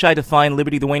way in which I define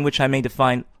liberty, the way in which I may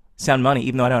define sound money,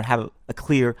 even though I don't have a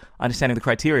clear understanding of the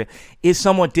criteria, is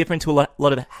somewhat different to a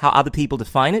lot of how other people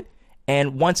define it.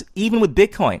 And even with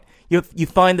Bitcoin, you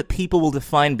find that people will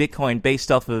define Bitcoin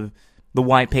based off of the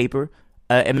white paper.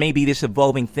 And maybe this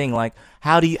evolving thing, like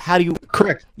how do you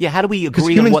correct? Yeah, how do we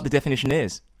agree on what the definition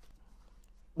is?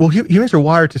 Well, humans are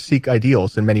wired to seek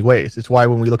ideals in many ways. It's why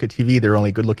when we look at TV, they're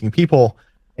only good-looking people,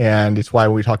 and it's why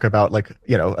when we talk about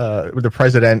the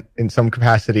president in some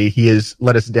capacity, he has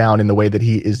let us down in the way that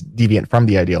he is deviant from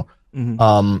the ideal.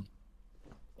 Mm-hmm.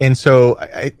 And so,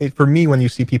 for me, when you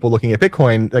see people looking at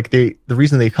Bitcoin, like the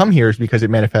reason they come here is because it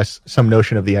manifests some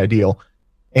notion of the ideal.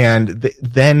 And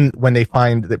then when they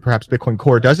find that perhaps Bitcoin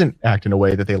Core doesn't act in a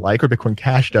way that they like, or Bitcoin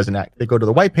Cash doesn't act, they go to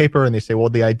the white paper and they say, well,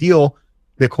 the ideal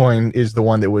Bitcoin is the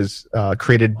one that was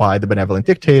created by the benevolent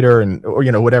dictator,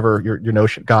 or whatever your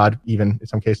notion, God, even in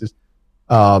some cases.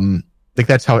 Like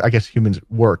that's how I guess humans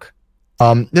work.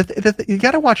 You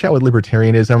got to watch out with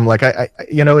libertarianism. Like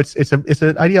it's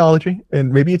an ideology,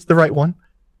 and maybe it's the right one.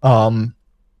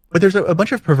 But there's a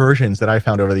bunch of perversions that I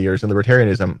found over the years in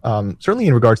libertarianism. Certainly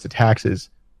in regards to taxes.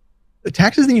 The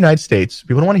taxes in the United States,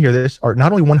 people don't want to hear this, are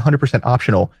not only 100%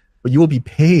 optional, but you will be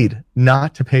paid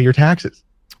not to pay your taxes.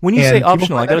 When you say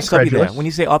optional, I got to stop you there. When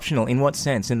you say optional, in what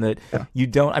sense? In that you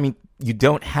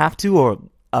don't have to, or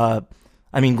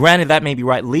granted that may be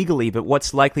right legally, but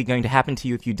what's likely going to happen to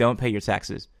you if you don't pay your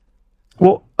taxes?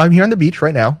 Well, I'm here on the beach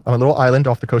right now. I'm on a little island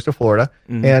off the coast of Florida,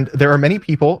 and there are many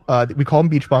people. We call them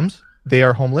beach bums. They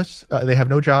are homeless. They have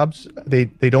no jobs. They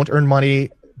don't earn money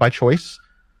by choice.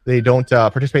 They don't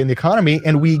participate in the economy,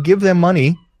 and we give them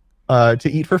money to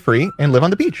eat for free and live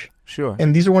on the beach. Sure.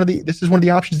 And this is one of the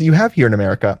options that you have here in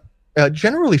America.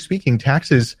 Generally speaking,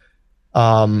 taxes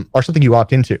are something you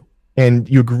opt into, and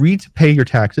you agree to pay your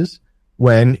taxes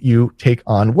when you take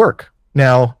on work.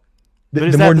 Now,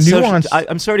 the more nuanced.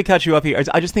 I'm sorry to cut you up here.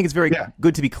 I just think it's very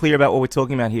good to be clear about what we're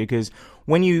talking about here, because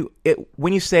when you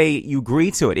say you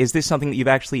agree to it, is this something that you've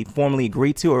actually formally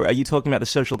agreed to, or are you talking about the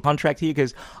social contract here?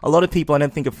 Because a lot of people, I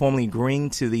don't think, are formally agreeing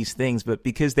to these things, but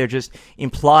because they're just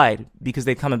implied, because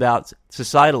they come about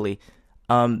societally,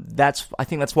 I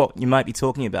think that's what you might be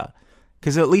talking about.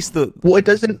 Because at least it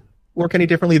doesn't work any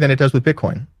differently than it does with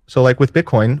Bitcoin. So like with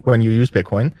Bitcoin, when you use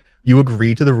Bitcoin, you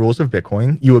agree to the rules of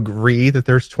Bitcoin. You agree that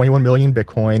there's 21 million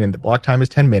Bitcoin and the block time is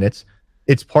 10 minutes.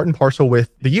 It's part and parcel with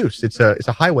the use. It's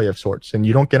a highway of sorts, and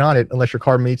you don't get on it unless your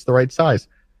car meets the right size.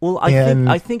 Well,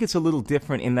 I think it's a little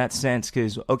different in that sense,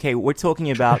 because, okay, we're talking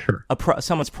about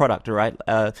someone's product, all right?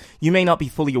 You may not be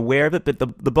fully aware of it, but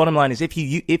the bottom line is if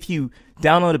you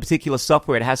download a particular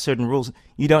software, it has certain rules,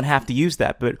 you don't have to use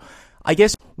that. But I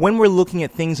guess when we're looking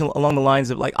at things along the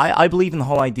lines of, like, I believe in the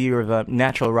whole idea of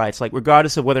natural rights, like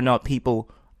regardless of whether or not people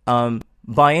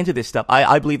buy into this stuff,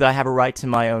 I believe that I have a right to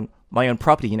my own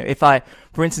property. You know, if I,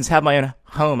 for instance, have my own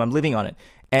home, I'm living on it,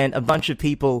 and a bunch of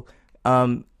people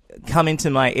come into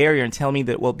my area and tell me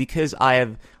that, well, because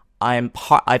I've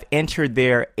entered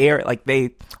their area, like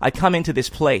I come into this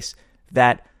place,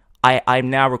 that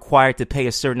I'm now required to pay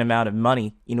a certain amount of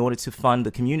money in order to fund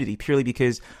the community, purely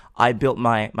because I built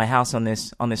my house on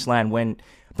this land. When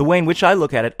the way in which I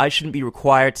look at it, I shouldn't be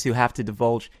required to have to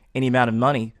divulge any amount of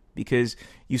money, because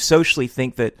you socially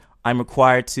think that I'm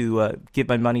required to give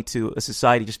my money to a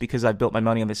society just because I built my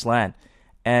money on this land.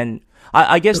 And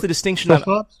I guess the distinction.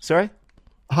 Sorry.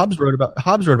 Hobbes wrote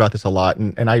about this a lot,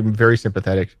 and I'm very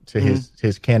sympathetic to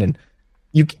his canon.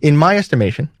 In my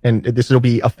estimation, and this will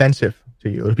be offensive to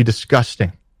you, it'll be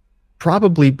disgusting,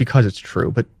 probably because it's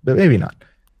true, but maybe not.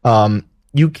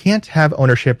 You can't have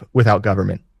ownership without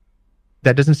government.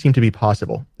 That doesn't seem to be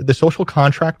possible. The social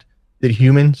contract that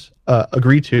humans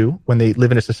agree to when they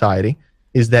live in a society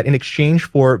is that in exchange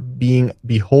for being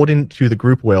beholden to the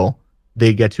group will,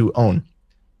 they get to own.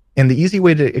 And the easy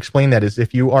way to explain that is,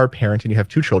 if you are a parent and you have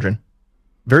two children,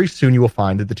 very soon you will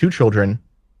find that the two children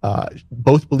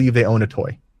both believe they own a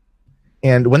toy.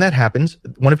 And when that happens,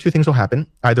 one of two things will happen.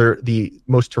 Either the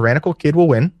most tyrannical kid will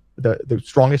win, the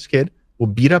strongest kid will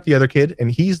beat up the other kid,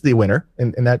 and he's the winner,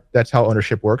 and that's how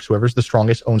ownership works. Whoever's the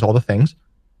strongest owns all the things.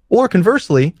 Or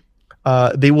conversely,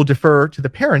 they will defer to the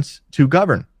parents to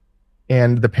govern.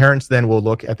 And the parents then will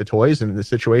look at the toys and the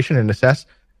situation and assess,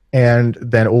 and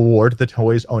then award the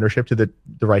toys ownership to the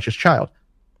righteous child.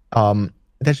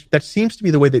 That seems to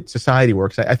be the way that society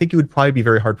works. I think you would probably be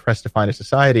very hard-pressed to find a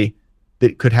society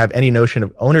that could have any notion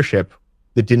of ownership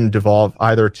that didn't devolve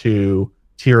either to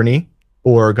tyranny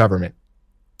or government.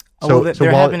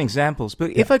 There have been examples,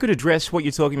 but if I could address what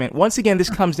you're talking about, once again,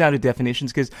 this comes down to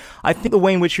definitions, because I think the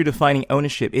way in which you're defining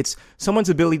ownership, it's someone's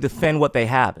ability to defend what they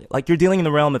have. Like, you're dealing in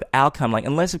the realm of outcome. Like,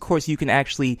 unless, of course, you can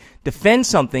actually defend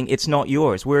something, it's not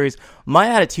yours. Whereas my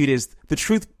attitude is the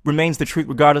truth remains the truth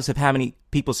regardless of how many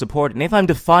people support it. And if I'm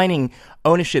defining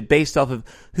ownership based off of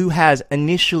who has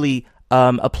initially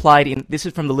applied this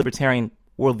is from the libertarian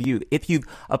worldview. If you've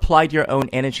applied your own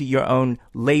energy, your own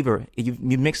labor, you've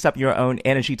mixed up your own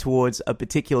energy towards a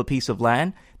particular piece of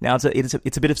land. Now it's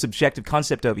a bit of subjective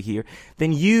concept over here.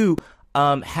 Then you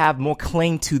have more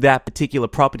claim to that particular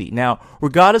property. Now,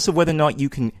 regardless of whether or not you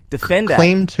can defend that.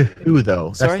 Claim to who,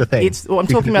 though? Sorry? That's the thing. I'm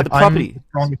talking about the property. I'm the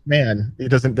strongest man.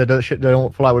 That shit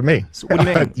don't fly with me. So what do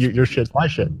you mean? Your shit's my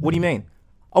shit. What do you mean?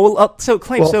 Oh well, so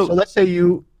claim. So let's say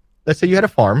you had a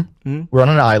farm. Mm-hmm. We're on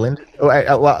an island.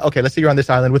 Okay, let's say you're on this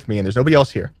island with me, and there's nobody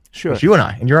else here. Sure. It's you and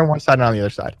I, and you're on one side and I'm on the other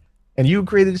side. And you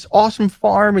created this awesome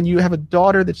farm, and you have a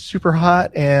daughter that's super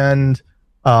hot, and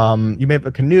You may have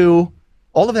a canoe.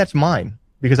 All of that's mine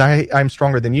because I'm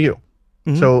stronger than you.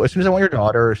 Mm-hmm. So as soon as I want your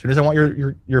daughter, as soon as I want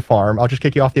your farm, I'll just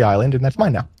kick you off the island, and that's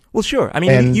mine now. Well, sure. I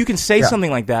mean, you can say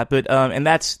something like that, but and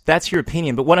that's your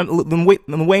opinion. But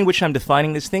the way in which I'm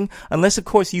defining this thing, unless of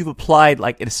course you've applied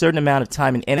like a certain amount of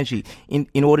time and energy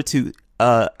in order to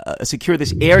secure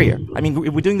this area. I mean,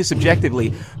 we're doing this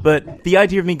objectively, but the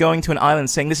idea of me going to an island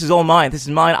saying this is all mine, this is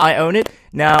mine, I own it.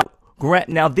 Now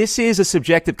this is a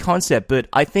subjective concept, but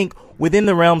I think within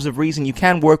the realms of reason, you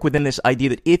can work within this idea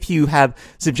that if you have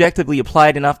subjectively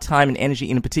applied enough time and energy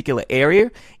in a particular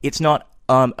area, it's not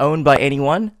owned by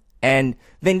anyone. And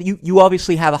then you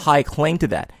obviously have a high claim to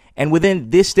that. And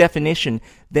within this definition,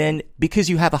 then because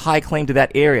you have a high claim to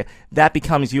that area, that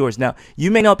becomes yours. Now, you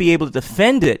may not be able to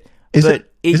defend it,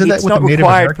 but it's not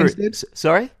required for...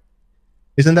 Sorry?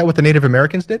 Isn't that what the Native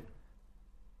Americans did?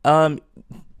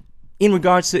 In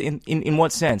regards to, in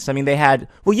what sense? I mean, they had...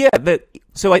 Well, yeah,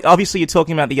 so obviously you're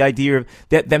talking about the idea of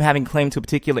them having claim to a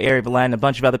particular area of the land, a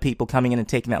bunch of other people coming in and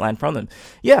taking that land from them.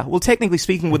 Yeah, well, technically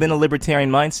speaking, within a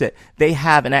libertarian mindset, they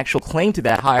have an actual claim to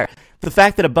that higher. The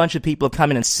fact that a bunch of people have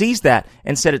come in and seized that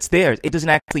and said it's theirs, it doesn't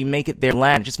actually make it their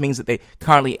land. It just means that they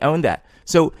currently own that.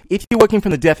 So if you're working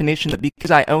from the definition that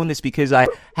because I own this, because I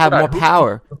have more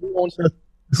power... Who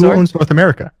owns North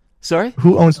America? Sorry?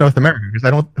 Who owns North America?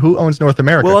 Because who owns North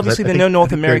America? Well, obviously there are no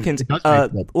North Americans.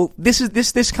 Well, this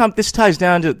ties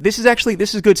down to this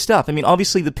is good stuff. I mean,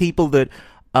 obviously the people that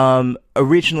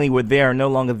originally were there are no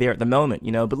longer there at the moment,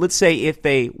 you know. But let's say if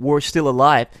they were still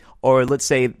alive, or let's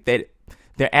say that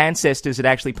their ancestors had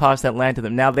actually passed that land to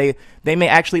them. Now they may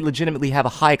actually legitimately have a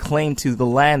high claim to the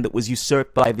land that was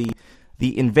usurped by the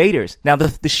invaders. Now,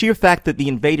 the sheer fact that the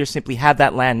invaders simply have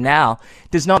that land now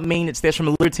does not mean it's theirs from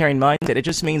a libertarian mindset. It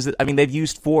just means that, I mean, they've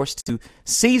used force to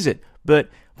seize it. But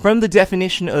from the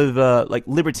definition of, like,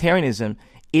 libertarianism,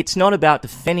 it's not about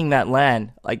defending that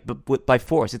land, like, by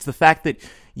force. It's the fact that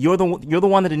you're the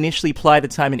one that initially applied the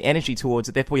time and energy towards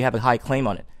it, therefore you have a high claim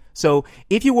on it. So,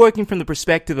 if you're working from the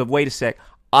perspective of, wait a sec,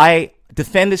 I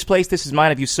defend this place, this is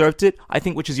mine, I've usurped it, I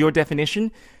think, which is your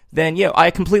definition, then, yeah,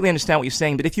 I completely understand what you're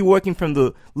saying. But if you're working from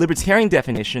the libertarian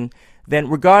definition, then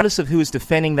regardless of who is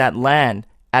defending that land,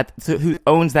 who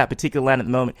owns that particular land at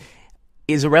the moment,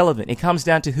 is irrelevant. It comes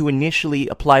down to who initially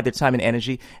applied their time and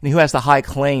energy and who has the high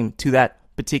claim to that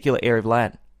particular area of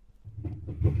land.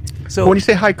 So when you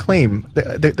say high claim,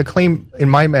 the claim in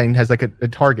my mind has like a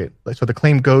target. So the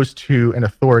claim goes to an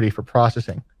authority for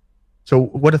processing. So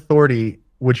what authority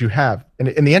would you have?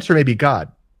 And the answer may be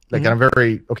God. Like, and I'm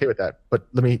very okay with that, but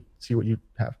let me see what you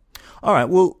have. All right.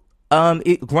 Well,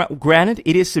 granted,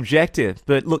 it is subjective,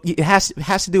 but look, it has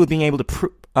to do with being able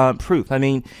to proof. I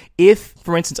mean, if,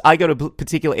 for instance, I go to a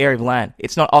particular area of land,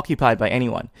 it's not occupied by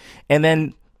anyone, and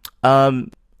then,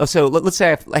 so let's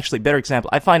say, actually, better example,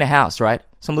 I find a house, right?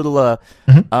 Some little,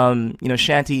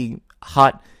 shanty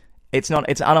hut. It's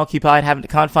unoccupied.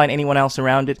 Can't find anyone else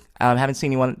around it. Haven't seen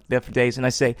anyone there for days. And I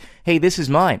say, hey, this is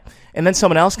mine. And then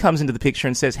someone else comes into the picture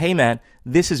and says, hey, man,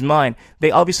 this is mine.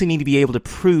 They obviously need to be able to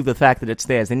prove the fact that it's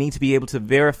theirs. They need to be able to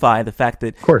verify the fact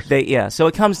that, of course. So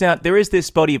it comes down, there is this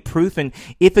body of proof. And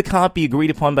if it can't be agreed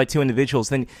upon by two individuals,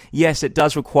 then yes, it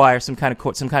does require some kind of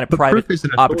private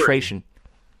arbitration.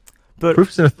 But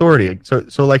proof is an authority.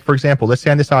 So like, for example, let's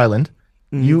say on this island,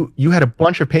 you had a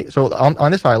bunch of so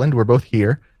on this island, we're both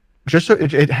here. Just so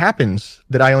it happens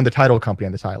that I own the title company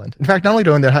on this island. In fact, not only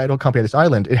do I own the title company on this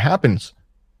island, it happens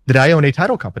that I own a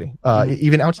title company,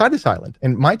 even outside this island.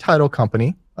 And my title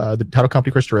company, the title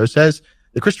company Chris DeRose, says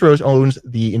that Chris DeRose owns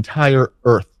the entire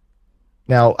Earth.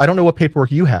 Now, I don't know what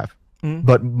paperwork you have,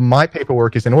 but my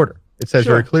paperwork is in order. It says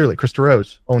very clearly, Chris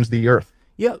DeRose owns the Earth.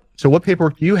 Yep. So what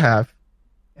paperwork do you have?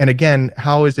 And again,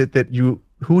 how is it that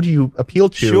who do you appeal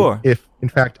to if, in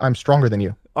fact, I'm stronger than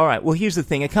you? All right. Well, here's the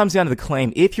thing. It comes down to the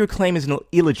claim. If your claim is an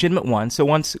illegitimate one, so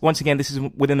once again, this is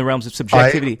within the realms of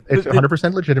subjectivity. It's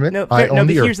 100% legitimate. But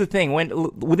here's the thing.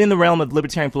 Within the realm of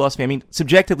libertarian philosophy, I mean,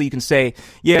 subjectively, you can say,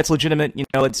 yeah, it's legitimate. You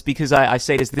know, it's because I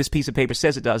say this piece of paper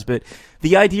says it does. But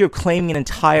the idea of claiming an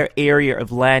entire area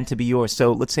of land to be yours,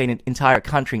 so let's say an entire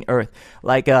country, Earth,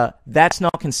 like that's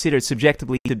not considered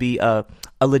subjectively to be a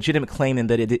legitimate claim, in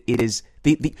that it is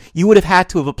you would have had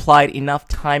to have applied enough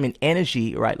time and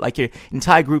energy, right? Like your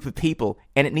entire group of people,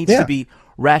 and it needs to be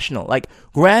rational. Like,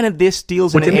 granted, this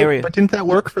deals in an area. But didn't that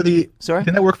work for Sorry?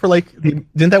 Didn't that work for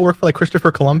like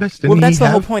Christopher Columbus? Well, that's the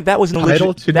whole point. That was an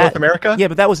title to North America. Yeah,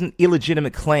 but that was an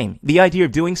illegitimate claim. The idea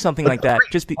of doing something like that,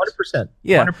 just 100%.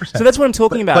 Yeah. 100%. So that's what I'm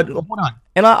talking about. But hold on.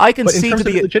 And I can see in terms to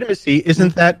of be legitimacy.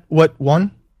 Isn't that what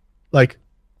won? Like,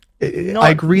 I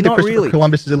agree that Christopher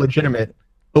Columbus is illegitimate.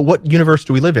 But what universe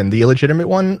do we live in? The illegitimate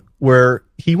one where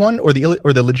he won, or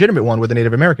the legitimate one where the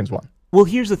Native Americans won? Well,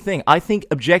 here's the thing. I think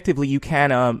objectively you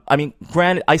can. I mean,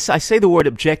 granted, I say the word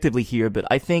objectively here, but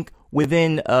I think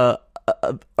within a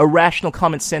rational,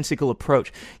 commonsensical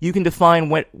approach, you can define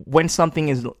when something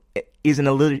is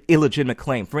an illegitimate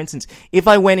claim. For instance, if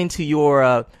I went into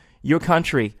your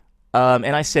country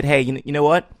and I said, "Hey, you know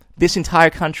what? This entire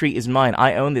country is mine.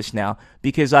 I own this now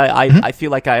because I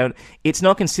feel like I own." It's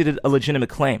not considered a legitimate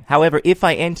claim. However, if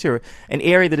I enter an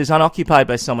area that is unoccupied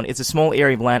by someone, it's a small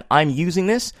area of land. I'm using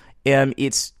this.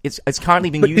 It's currently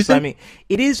being used by me.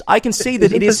 It is. I can say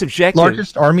that it is subjective.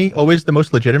 Largest army always the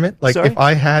most legitimate. Like Sorry? if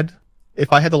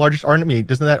I had the largest army,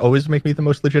 doesn't that always make me the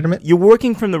most legitimate? You're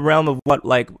working from the realm of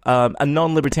a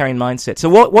non-libertarian mindset. So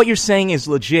what you're saying is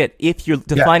legit if you're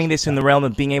defining this in the realm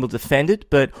of being able to defend it.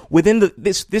 But within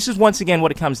this is once again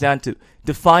what it comes down to: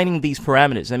 defining these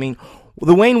parameters. I mean,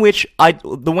 the way in which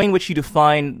you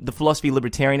define the philosophy of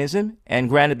libertarianism, and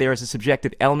granted there is a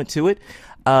subjective element to it,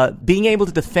 being able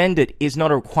to defend it is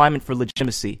not a requirement for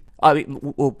legitimacy. I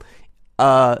mean,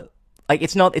 like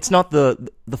it's not the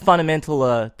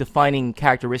fundamental defining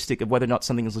characteristic of whether or not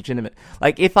something is legitimate.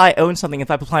 Like if I own something, if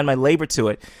I apply my labor to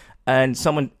it, and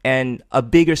a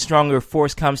bigger, stronger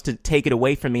force comes to take it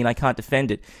away from me, and I can't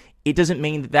defend it, it doesn't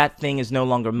mean that thing is no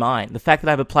longer mine. The fact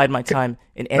that I've applied my time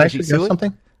and energy to it.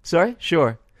 Something? Sorry,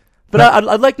 sure. But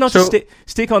I'd like not to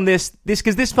stick on this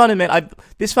because this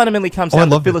fundamentally comes down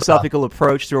to a philosophical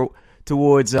approach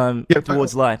towards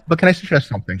life. But can I suggest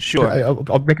something? Sure.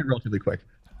 I'll make it relatively quick.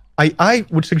 I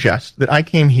would suggest that I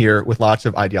came here with lots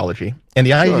of ideology, and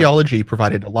the ideology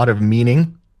provided a lot of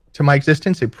meaning to my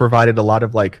existence. It provided a lot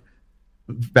of like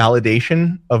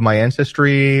validation of my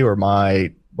ancestry or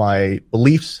my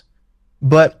beliefs.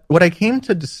 But what I came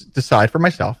to decide for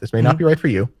myself, this may not be right for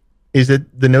you, is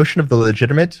that the notion of the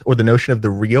legitimate or the notion of the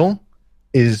real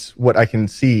is what I can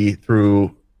see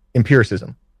through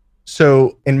empiricism.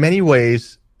 So in many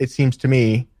ways, it seems to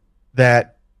me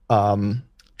that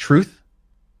truth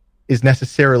is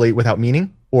necessarily without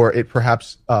meaning, or it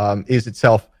perhaps is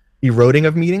itself eroding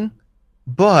of meaning.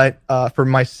 But for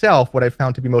myself, what I've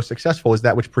found to be most successful is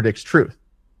that which predicts truth.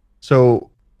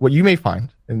 So what you may find,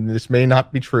 and this may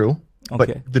not be true,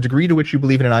 but the degree to which you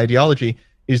believe in an ideology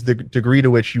is the degree to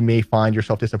which you may find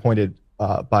yourself disappointed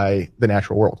by the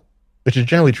natural world, which is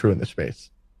generally true in this space.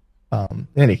 In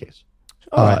any case.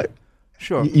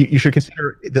 Sure. You should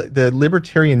consider the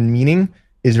libertarian meaning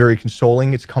is very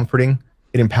consoling. It's comforting.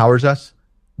 It empowers us.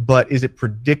 But is it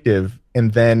predictive?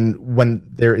 And then when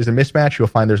there is a mismatch, you'll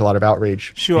find there's a lot of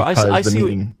outrage. Sure, I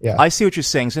see what you're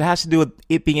saying. So it has to do with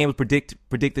it being able to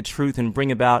predict the truth and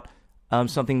bring about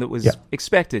something that was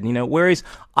expected. You know, whereas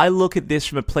I look at this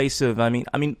from a place of, I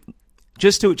mean,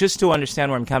 just to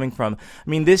understand where I'm coming from. I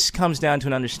mean, this comes down to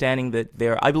an understanding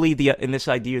that I believe in this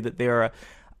idea that there are.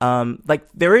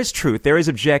 There is truth, there is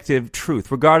objective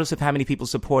truth, regardless of how many people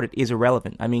support it is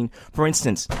irrelevant. I mean, for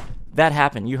instance, that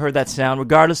happened. You heard that sound,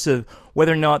 regardless of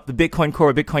whether or not the Bitcoin Core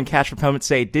or Bitcoin Cash proponents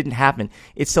say it didn't happen.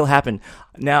 It still happened.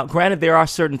 Now, granted, there are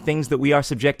certain things that we are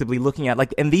subjectively looking at,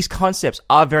 and these concepts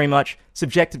are very much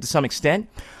subjective to some extent.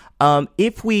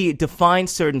 If we define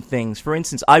certain things, for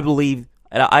instance, I believe,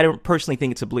 and I don't personally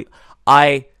think it's a belief,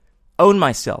 I own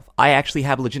myself. I actually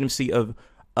have legitimacy of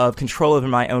control over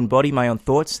my own body, my own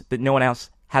thoughts, that no one else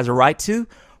has a right to.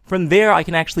 From there, I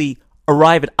can actually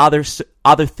arrive at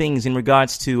other things in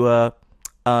regards to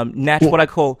what I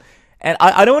call, and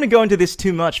I don't want to go into this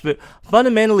too much, but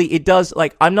fundamentally, it does,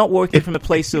 I'm not working from a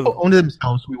place of... If people owned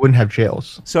themselves, we wouldn't have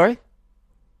jails. Sorry?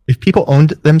 If people owned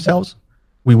themselves,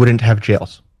 we wouldn't have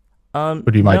jails. Would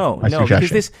be my suggestion.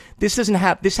 Because this doesn't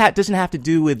have to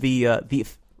do with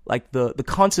the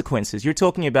consequences. You're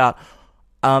talking about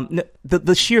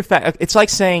the sheer fact. It's like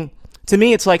saying, to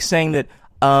me, that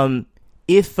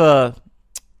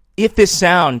if this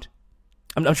sound,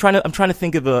 I'm trying to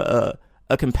think of a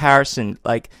comparison.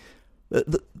 Like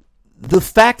the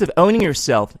fact of owning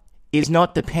yourself is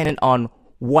not dependent on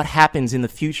what happens in the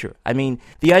future. I mean,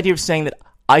 the idea of saying that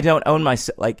I don't own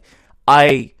myself,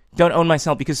 I don't own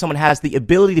myself because someone has the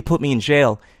ability to put me in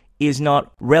jail, is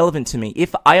not relevant to me.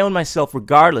 If I own myself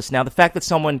regardless, now the fact that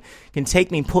someone can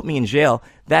take me and put me in jail,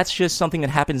 that's just something that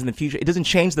happens in the future. It doesn't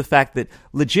change the fact that,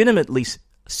 legitimately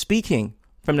speaking,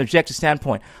 from an objective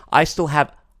standpoint, I still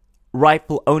have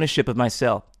rightful ownership of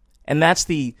myself. And that's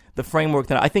the framework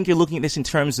that I think you're looking at this in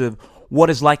terms of what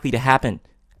is likely to happen,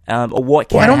 or what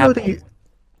can happen.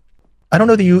 I don't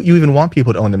know that you even want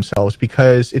people to own themselves,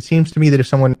 because it seems to me that if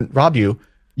someone robbed you,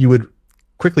 you would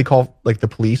quickly call the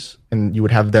police and you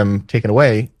would have them taken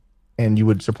away, and you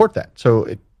would support that. So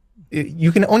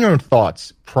you can own your own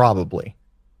thoughts, probably,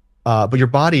 but your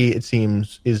body, it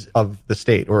seems, is of the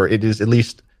state, or it is at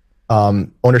least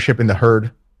ownership in the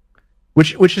herd,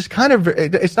 which is kind of,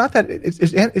 it's not that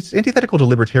it's antithetical to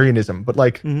libertarianism, but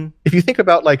like if you think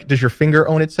about like, does your finger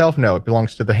own itself? No, it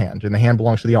belongs to the hand, and the hand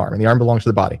belongs to the arm, and the arm belongs to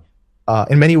the body.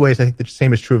 In many ways, I think the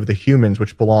same is true of the humans,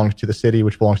 which belongs to the city,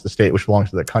 which belongs to the state, which belongs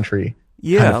to the country.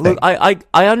 Yeah, look, I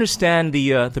understand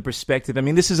the perspective. I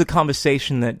mean, this is a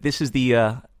conversation this is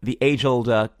the age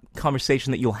old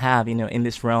conversation that you'll have, in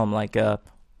this realm. Like,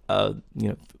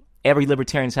 every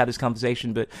libertarian's had this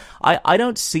conversation, but I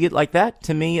don't see it like that.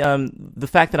 To me, the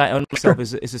fact that I own myself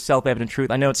is a self-evident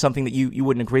truth. I know it's something that you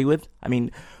wouldn't agree with. I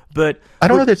mean, but I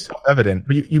don't know that it's self-evident,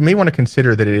 but you may want to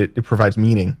consider that it provides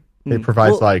meaning. It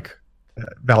provides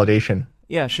validation.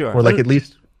 Yeah, sure. Or like at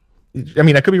least, I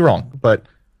mean, I could be wrong, but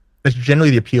that's generally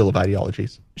the appeal of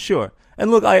ideologies. Sure.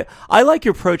 And look, I like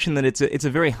your approach in that it's a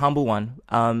very humble one.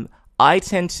 I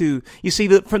tend to,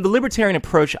 from the libertarian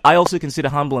approach, I also consider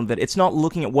humble in that it's not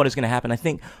looking at what is going to happen. I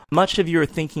think much of your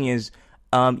thinking is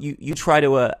you try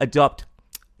to adopt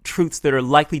truths that are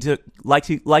likely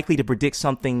to predict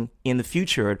something in the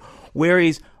future,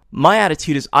 whereas my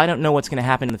attitude is I don't know what's going to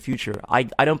happen in the future. I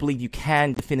don't believe you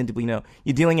can definitively know.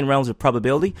 You're dealing in realms of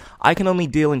probability. I can only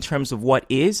deal in terms of what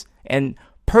is, and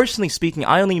personally speaking,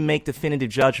 I only make definitive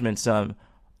judgments on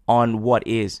what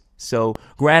is. So,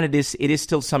 granted, it is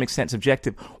still to some extent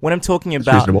subjective. When I'm talking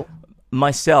about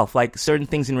myself, like certain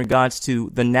things in regards to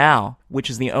the now, which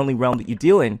is the only realm that you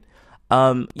deal in,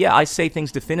 I say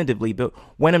things definitively. But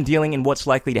when I'm dealing in what's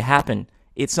likely to happen,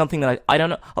 it's something that I don't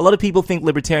know. A lot of people think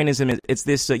libertarianism it's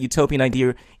this utopian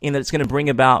idea in that it's going to bring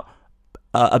about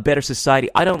a better society.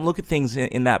 I don't look at things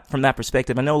from that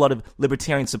perspective. I know a lot of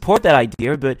libertarians support that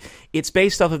idea, but it's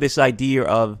based off of this idea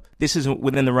of this is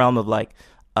within the realm of like,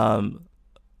 from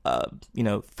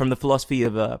the philosophy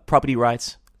of property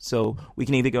rights. So we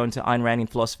can either go into Ayn Randian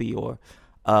philosophy or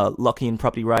Lockean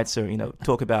property rights, or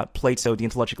talk about Plato,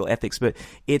 deontological ethics. But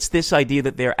it's this idea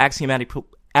that there are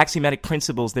axiomatic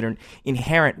principles that are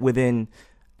inherent within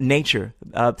nature,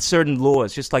 certain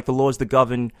laws, just like the laws that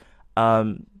govern,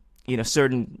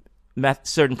 certain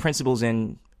principles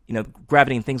in,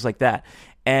 gravity and things like that.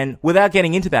 And without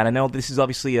getting into that, I know this is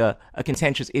obviously a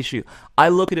contentious issue. I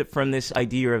look at it from this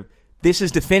idea of this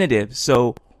is definitive,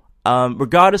 so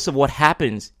regardless of what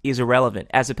happens is irrelevant,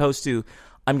 as opposed to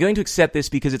I'm going to accept this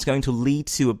because it's going to lead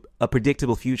to a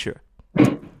predictable future.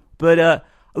 But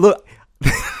look,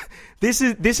 this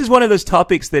is one of those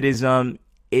topics that is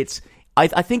I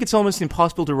think it's almost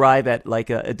impossible to arrive at like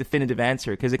a definitive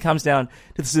answer, because it comes down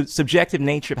to the subjective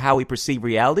nature of how we perceive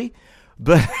reality.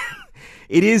 But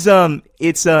it is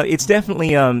it's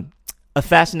definitely a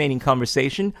fascinating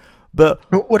conversation. But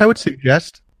what I would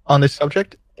suggest on this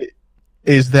subject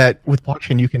is that with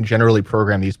blockchain you can generally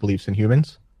program these beliefs in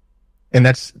humans, and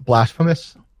that's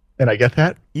blasphemous. And I get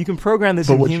that you can program this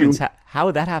in humans. How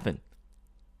would that happen?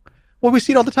 Well, we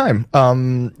see it all the time.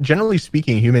 Generally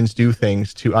speaking, humans do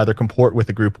things to either comport with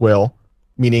the group will,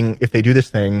 meaning if they do this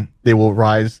thing, they will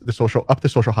rise up the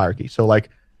social hierarchy. So like,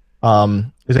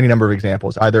 there's any number of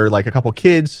examples, either like a couple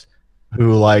kids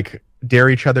who like dare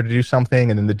each other to do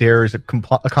something, and then the dare is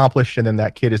accomplished, and then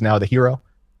that kid is now the hero,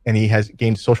 and he has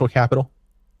gained social capital.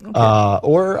 Okay.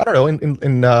 Or I don't know,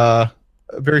 in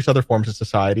various other forms of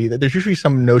society, there's usually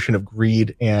some notion of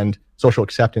greed and social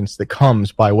acceptance that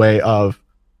comes by way of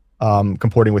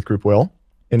comporting with group will,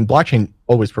 and blockchain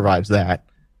always provides that,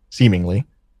 seemingly.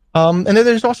 And then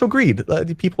there's also greed.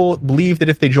 People believe that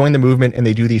if they join the movement and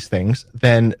they do these things,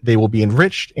 then they will be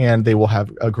enriched and they will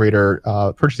have a greater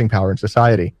purchasing power in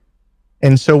society.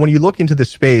 And so when you look into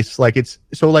this space, like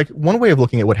one way of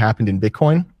looking at what happened in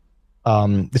Bitcoin,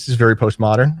 this is very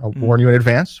postmodern, I'll warn you in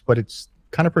advance, but it's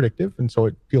kind of predictive, and so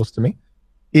it feels to me,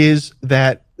 is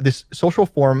that this social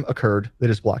form occurred that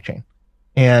is blockchain.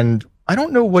 And I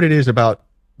don't know what it is about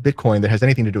Bitcoin that has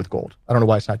anything to do with gold. I don't know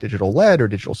why it's not digital lead or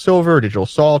digital silver or digital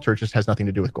salt, or it just has nothing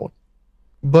to do with gold.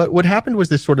 But what happened was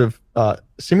this sort of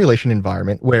simulation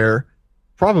environment where,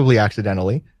 probably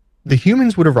accidentally, the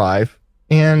humans would arrive,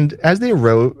 and as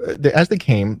they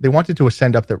came, they wanted to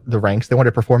ascend up the ranks. They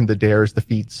wanted to perform the dares, the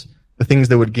feats, the things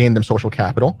that would gain them social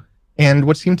capital. And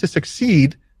what seemed to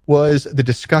succeed was the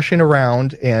discussion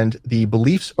around and the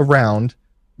beliefs around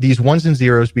these ones and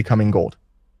zeros becoming gold.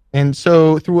 And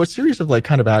so through a series of like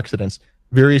kind of accidents,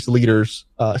 various leaders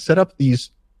set up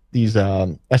these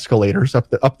escalators up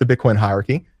the Bitcoin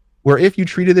hierarchy, where if you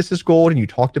treated this as gold and you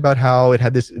talked about how it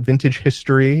had this vintage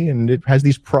history and it has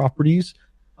these properties,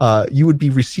 you would be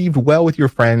received well with your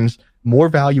friends, more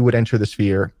value would enter the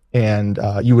sphere, and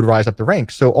you would rise up the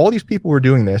ranks. So all these people were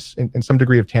doing this in some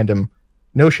degree of tandem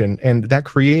notion, and that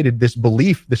created this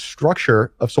belief, this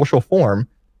structure of social form,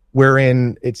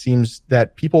 wherein it seems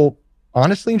that people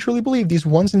honestly and truly believe these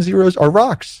ones and zeros are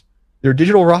rocks. They're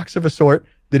digital rocks of a sort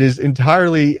that is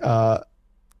entirely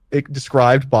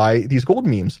described by these gold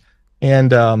memes.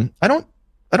 And I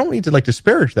don't need to like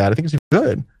disparage that. I think it's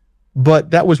good,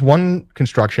 but that was one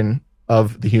construction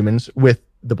of the humans with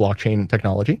the blockchain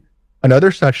technology.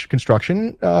 Another such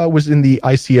construction was in the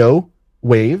ICO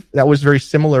wave. That was very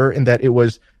similar in that it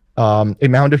was a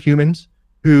mound of humans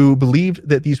who believed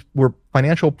that these were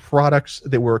financial products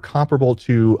that were comparable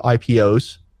to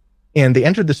IPOs. And they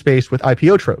entered the space with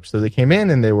IPO tropes. So they came in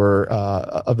and they were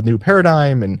of a new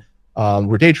paradigm, and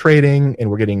we're day trading, and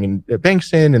we're getting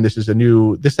banks in, and this is a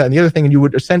new this, that, and the other thing. And you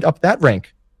would ascend up that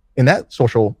rank in that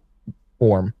social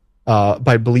form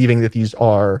by believing that these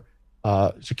are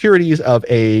securities of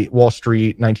a Wall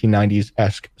Street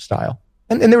 1990s-esque style.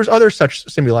 And there was other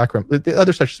such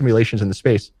simulations in the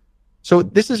space. So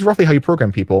this is roughly how you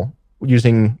program people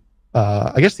using,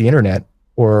 I guess, the internet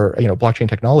or blockchain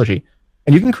technology.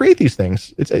 And you can create these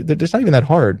things. It's not even that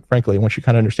hard, frankly, once you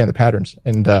kind of understand the patterns.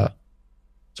 And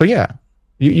so, yeah,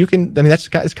 you can. I mean, it's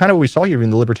kind of what we saw here in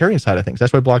the libertarian side of things.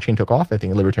 That's why blockchain took off, I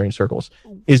think, in libertarian circles,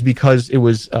 is because it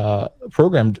was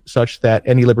programmed such that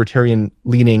any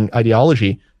libertarian-leaning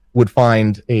ideology would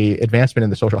find a advancement in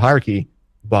the social hierarchy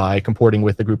by comporting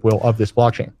with the group will of this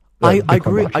blockchain. I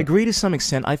agree to some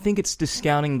extent. I think it's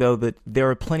discounting, though, that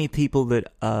there are plenty of people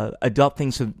that adopt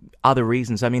things for other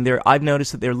reasons. I mean, I've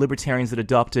noticed that there are libertarians that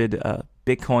adopted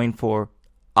Bitcoin for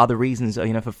other reasons,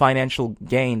 for financial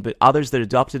gain, but others that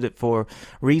adopted it for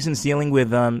reasons dealing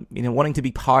with, wanting to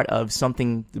be part of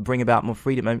something to bring about more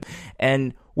freedom.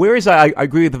 And whereas I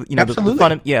agree with,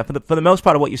 for the most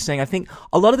part of what you're saying, I think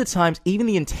a lot of the times, even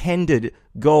the intended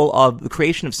goal of the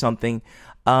creation of something,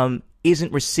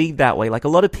 isn't received that way. Like a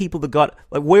lot of people that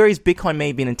whereas Bitcoin may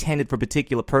have been intended for a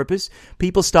particular purpose,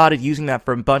 people started using that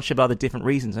for a bunch of other different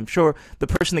reasons. I'm sure the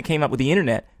person that came up with the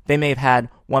internet, they may have had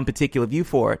one particular view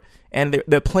for it. And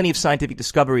there are plenty of scientific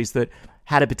discoveries that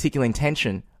had a particular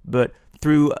intention, but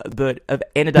have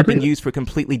ended up being used for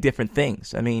completely different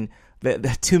things. I mean, there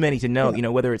are too many to know,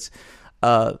 whether it's,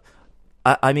 I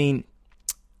think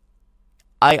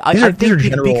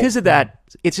because of that,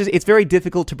 it's very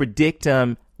difficult to predict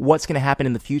what's going to happen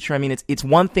in the future. I mean, it's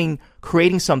one thing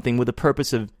creating something with the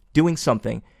purpose of doing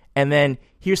something, and then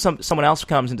here's someone else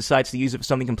comes and decides to use it for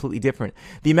something completely different.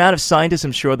 The amount of scientists,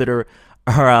 I'm sure, that are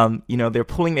they're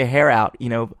pulling their hair out,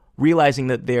 realizing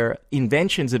that their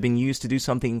inventions have been used to do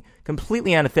something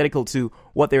completely antithetical to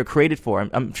what they were created for.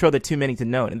 I'm sure there are too many to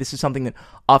note, and this is something that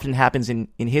often happens in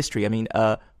history. I mean,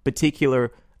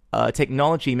 particular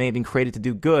technology may have been created to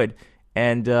do good,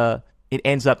 and it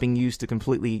ends up being used to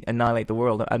completely annihilate the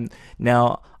world.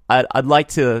 Now, I'd like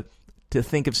to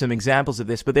think of some examples of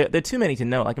this, but there are too many to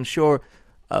know. Like I'm sure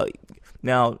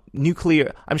now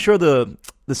nuclear. I'm sure the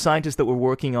scientists that were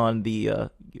working on the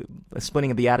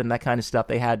splitting of the atom, that kind of stuff,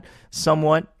 they had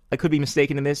somewhat. I could be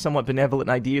mistaken in this, somewhat benevolent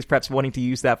ideas, perhaps wanting to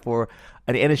use that for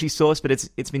an energy source, but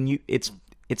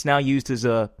it's now used as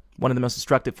one of the most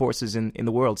destructive forces in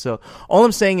the world. So all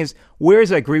I'm saying is,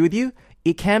 whereas I agree with you,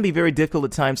 it can be very difficult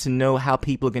at times to know how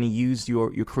people are going to use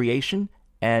your creation,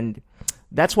 and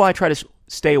that's why I try to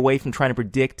stay away from trying to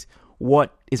predict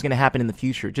what is going to happen in the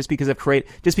future. Just because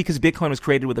Bitcoin was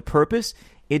created with a purpose,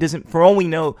 it doesn't. For all we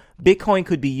know, Bitcoin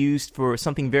could be used for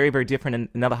something very, very different in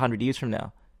another 100 years from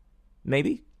now.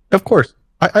 Maybe. Of course,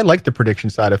 I like the prediction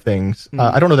side of things.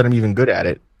 I don't know that I'm even good at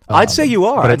it. I'd say you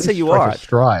are. I'd say you are.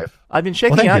 Strive. I've been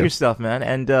checking out your stuff, man,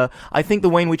 and I think the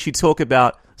way in which you talk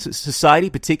about society,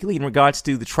 particularly in regards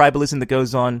to the tribalism that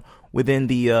goes on within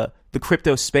the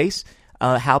crypto space,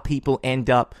 how people end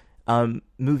up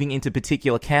moving into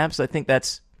particular camps, I think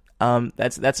that's on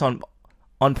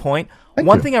point.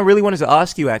 One thing I really wanted to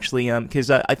ask you, actually, because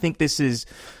I think this is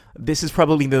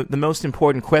probably the most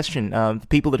important question. The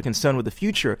people that are concerned with the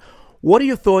future. What are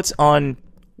your thoughts on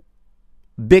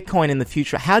Bitcoin in the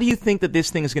future? How do you think that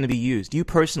this thing is going to be used, you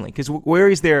personally? Because where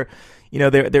is their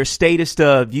statist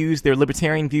views, their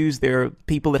libertarian views, their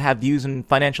people that have views on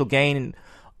financial gain, and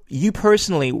you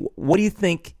personally, what do you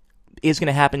think is going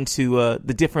to happen to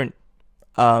the different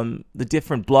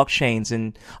blockchains?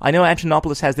 And I know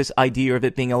Antonopoulos has this idea of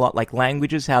it being a lot like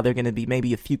languages, how they're going to be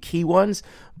maybe a few key ones,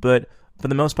 but for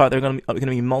the most part, they're going to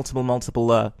be multiple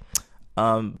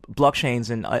blockchains.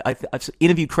 And I've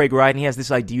interviewed Craig Wright, and he has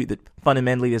this idea that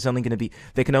fundamentally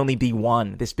there can only be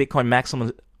one, this Bitcoin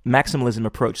maximalism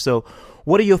approach. So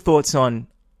what are your thoughts on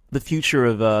the future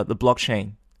of the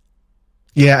blockchain?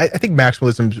 Yeah, I think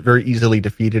maximalism is very easily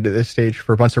defeated at this stage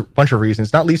for a bunch of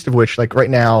reasons, not least of which, like right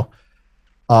now,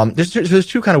 there's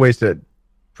two kind of ways to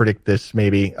predict this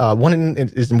maybe. One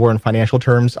is more in financial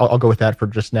terms. I'll go with that for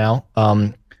just now.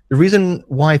 The reason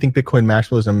why I think Bitcoin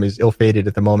maximalism is ill-fated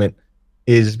at the moment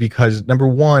is because, number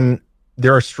one,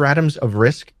 there are stratums of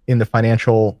risk in the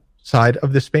financial side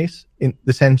of this space, in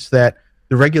the sense that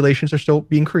the regulations are still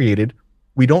being created.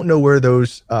 We don't know where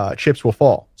those chips will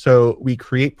fall. So we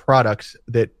create products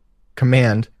that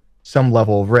command some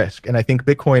level of risk. And I think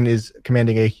Bitcoin is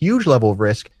commanding a huge level of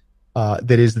risk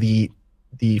that is the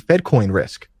Fedcoin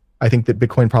risk. I think that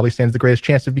Bitcoin probably stands the greatest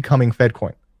chance of becoming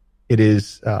Fedcoin. It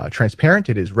is transparent,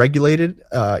 it is regulated,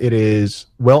 it is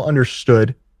well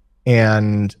understood,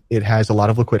 and it has a lot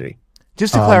of liquidity.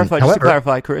 Just to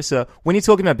clarify, Chris, when you're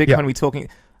talking about Bitcoin,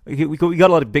 we got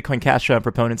a lot of Bitcoin Cash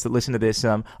proponents that listen to this.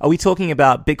 Are we talking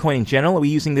about Bitcoin in general? Are we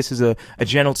using this as a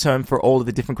general term for all of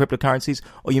the different cryptocurrencies,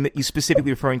 or are you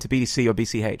specifically referring to BTC or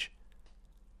BCH?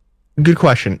 Good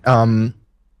question.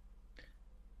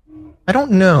 I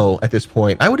don't know at this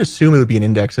point. I would assume it would be an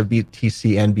index of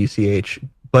BTC and BCH,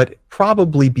 but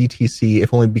probably BTC,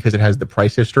 if only because it has the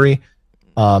price history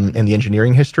and the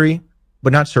engineering history,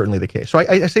 but not certainly the case. So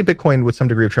I say Bitcoin with some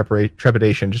degree of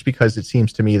trepidation, just because it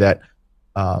seems to me that,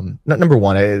 number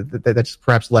one, that's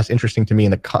perhaps less interesting to me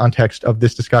in the context of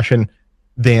this discussion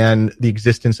than the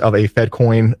existence of a Fed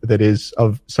coin that is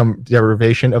of some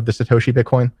derivation of the Satoshi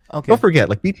Bitcoin. Okay. Don't forget,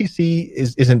 like BTC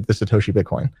isn't the Satoshi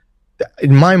Bitcoin.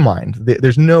 In my mind,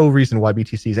 there's no reason why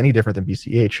BTC is any different than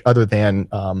BCH, other than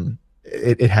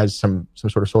it has some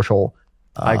sort of social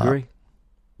I agree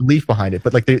belief behind it.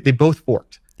 But like they both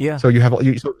forked. Yeah. So you have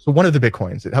so one of the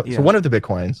Bitcoins. So one of the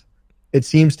Bitcoins, it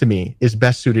seems to me, is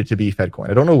best suited to be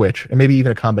Fedcoin. I don't know which, and maybe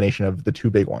even a combination of the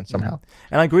two big ones somehow.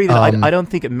 And I agree that I don't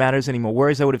think it matters anymore.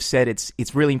 Whereas I would have said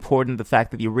it's really important, the fact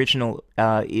that the original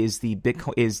is the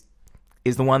Bitcoin is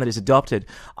the one that is adopted.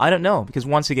 I don't know, because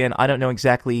once again, I don't know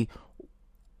exactly.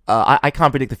 I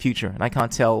can't predict the future, and I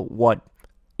can't tell what.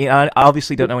 I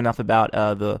obviously don't know enough about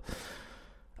the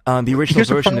original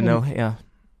version to know. Yeah.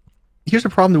 Here's a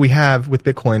problem that we have with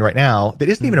Bitcoin right now that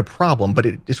isn't even a problem, but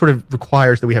it sort of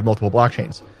requires that we have multiple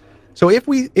blockchains. So if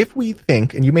we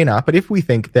think, and you may not, but if we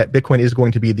think that Bitcoin is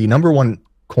going to be the number one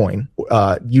coin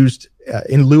used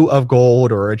in lieu of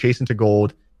gold or adjacent to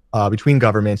gold between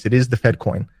governments, it is the Fed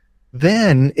coin,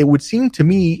 then it would seem to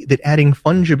me that adding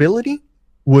fungibility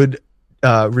would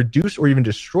reduce or even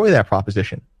destroy that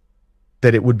proposition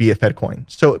that it would be a Fed coin.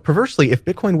 So perversely, if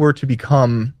Bitcoin were to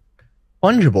become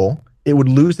fungible, it would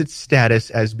lose its status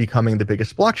as becoming the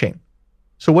biggest blockchain.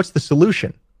 So what's the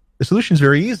solution? The solution is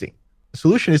very easy. The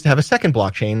solution is to have a second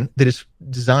blockchain that is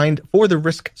designed for the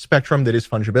risk spectrum that is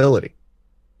fungibility.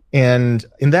 And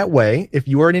in that way, if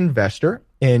you are an investor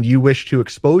and you wish to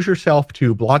expose yourself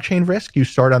to blockchain risk, you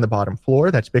start on the bottom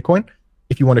floor, that's Bitcoin.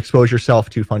 If you want to expose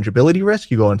yourself to fungibility risk,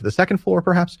 you go into the second floor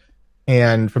perhaps.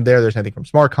 And from there, there's anything from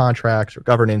smart contracts or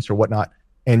governance or whatnot,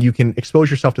 and you can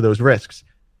expose yourself to those risks.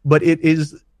 But it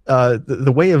is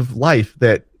the way of life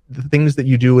that the things that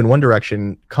you do in one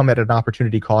direction come at an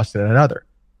opportunity cost in another.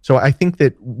 So I think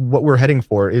that what we're heading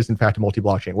for is, in fact, a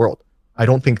multi-blockchain world. I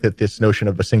don't think that this notion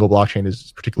of a single blockchain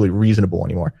is particularly reasonable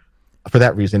anymore for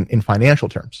that reason in financial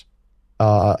terms.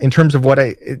 In terms of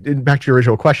back to your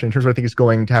original question, in terms of what I think is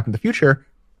going to happen in the future,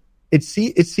 it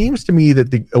seems to me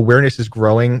that the awareness is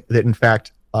growing that, in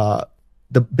fact, the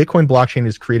Bitcoin blockchain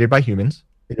is created by humans.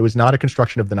 It was not a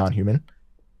construction of the non-human.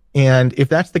 And if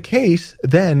that's the case,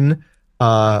 then,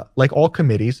 like all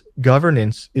committees,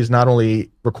 governance is not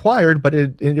only required, but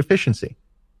an efficiency.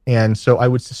 And so I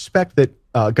would suspect that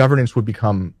governance would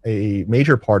become a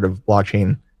major part of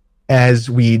blockchain as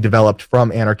we developed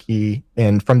from anarchy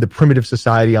and from the primitive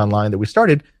society online that we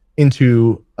started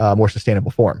into more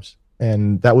sustainable forms.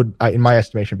 And that would, in my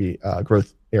estimation, be a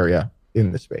growth area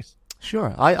in this space.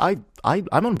 Sure. I'm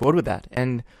on board with that.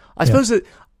 And I suppose that,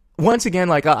 once again,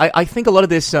 like I think a lot of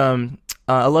this, a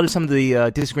lot of some of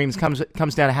the disagreements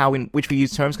comes down to how in which we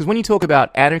use terms. Because when you talk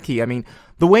about anarchy, I mean,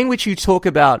 the way in which you talk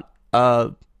about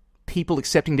people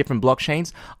accepting different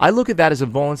blockchains, I look at that as a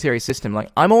voluntary system. Like,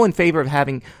 I'm all in favor of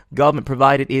having government,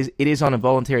 provided it is on a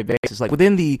voluntary basis. Like,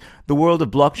 within the world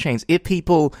of blockchains, if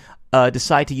people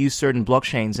decide to use certain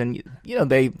blockchains and, you know,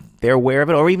 they're aware of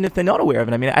it, or even if they're not aware of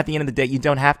it, I mean, at the end of the day, you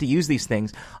don't have to use these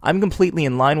things. I'm completely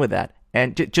in line with that.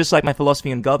 And just like my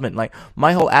philosophy on government, like,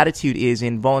 my whole attitude is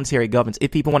in voluntary governance.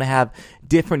 If people want to have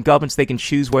different governments, they can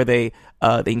choose where they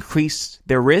increase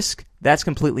their risk. That's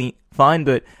completely fine.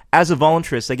 But as a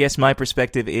voluntarist, I guess my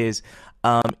perspective is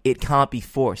it can't be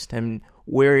forced. And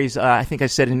whereas I think I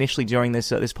said initially during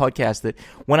this podcast that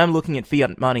when I'm looking at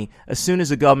fiat money, as soon as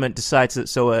a government decides that,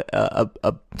 so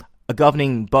a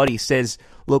governing body says,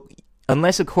 look,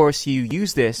 unless of course you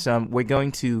use this, we're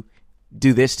going to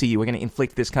do this to you. We're going to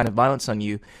inflict this kind of violence on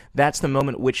you. That's the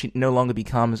moment at which it no longer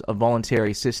becomes a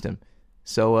voluntary system.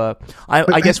 So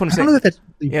I guess what I'm saying, I don't know that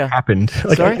that's happened.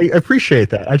 Like, Sorry? I appreciate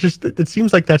that. It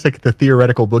seems like that's like the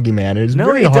theoretical boogeyman. It's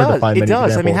very hard to find many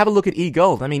examples. I mean, have a look at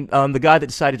E-Gold. I mean, the guy that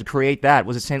decided to create that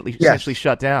was essentially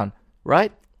shut down,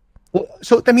 right? Well,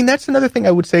 so I mean, that's another thing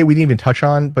I would say we didn't even touch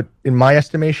on, but in my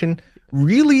estimation,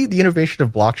 really the innovation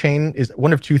of blockchain is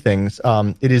one of two things.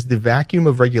 It is the vacuum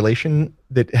of regulation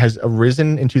that has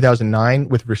arisen in 2009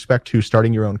 with respect to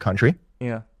starting your own country.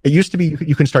 Yeah. It used to be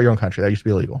you can start your own country. That used to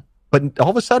be illegal. But all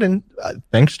of a sudden,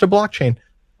 thanks to blockchain,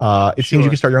 it seems you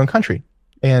can start your own country.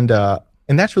 And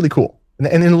that's really cool.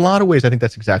 And in a lot of ways, I think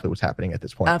that's exactly what's happening at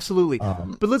this point. Absolutely.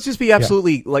 But let's just be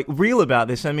absolutely like real about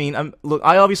this. I mean, look,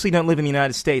 I obviously don't live in the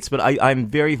United States, but I'm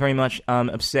very, very much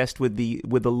obsessed with the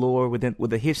lore, with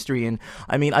the history. And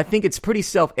I mean, I think it's pretty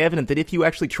self-evident that if you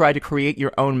actually try to create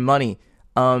your own money,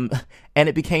 and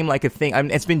it became like a thing. I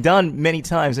mean, it's been done many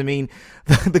times. I mean,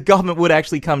 the government would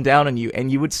actually come down on you,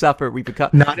 and you would suffer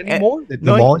repercussions. Not anymore. The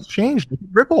law has changed.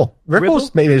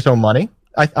 Ripple's made its own money.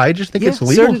 I just think it's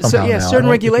legal somehow now. Certain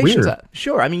regulations.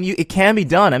 Sure. I mean, it can be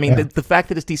done. I mean, the fact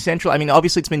that it's decentralized. I mean,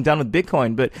 obviously it's been done with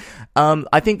Bitcoin, but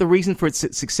I think the reason for its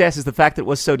success is the fact that it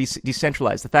was so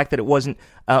decentralized. The fact that it wasn't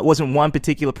one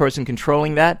particular person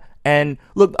controlling that. And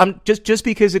look, just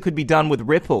because it could be done with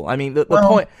Ripple. I mean, the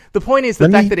point is the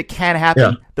fact that it can happen.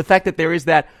 Yeah. The fact that there is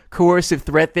that coercive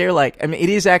threat there. Like, I mean, it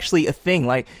is actually a thing.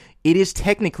 Like, it is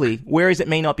technically, whereas it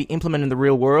may not be implemented in the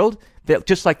real world, that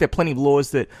just like there are plenty of laws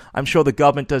that I'm sure the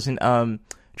government doesn't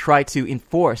try to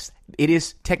enforce. It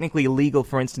is technically illegal,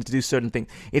 for instance, to do certain things.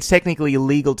 It's technically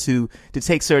illegal to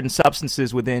take certain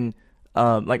substances within,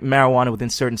 like marijuana,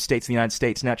 within certain states in the United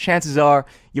States. Now, chances are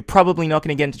you're probably not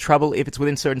going to get into trouble if it's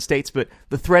within certain states, but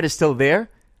the threat is still there.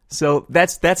 So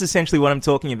that's essentially what I'm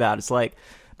talking about. It's like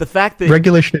the fact that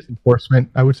regulation is enforcement,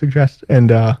 I would suggest, and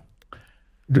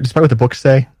despite what the books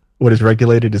say, what is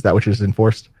regulated is that which is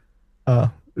enforced.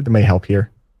 That may help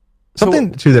here.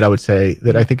 Something too that I would say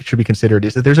that I think it should be considered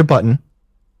is that there's a button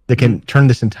that can turn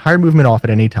this entire movement off at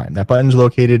any time. That button's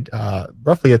located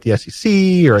roughly at the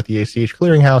SEC or at the ACH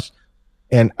clearinghouse,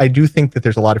 and I do think that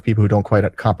there's a lot of people who don't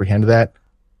quite comprehend that.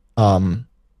 And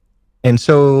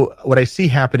so what I see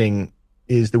happening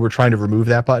is that we're trying to remove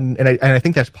that button, and I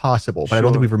think that's possible, but I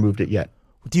don't think we've removed it yet.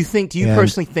 Do you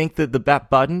personally think that the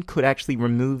button could actually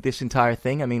remove this entire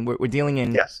thing? I mean, we're dealing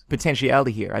in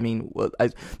potentiality here. I mean,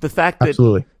 the fact that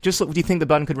do you think the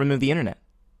button could remove the internet?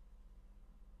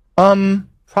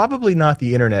 Probably not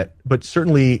the internet, but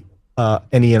certainly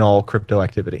any and all crypto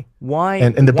activity. Why?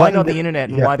 And why not the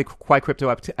internet? And why crypto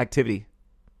activity?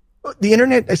 The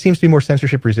internet seems to be more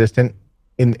censorship resistant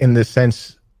in the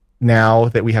sense now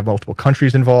that we have multiple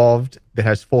countries involved that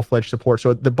has full-fledged support.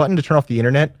 So the button to turn off the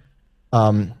internet.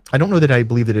 I don't know that I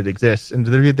believe that it exists, and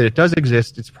to the degree that it does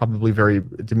exist, it's probably very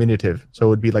diminutive. So it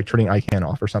would be like turning ICANN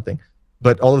off or something.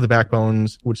 But all of the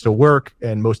backbones would still work,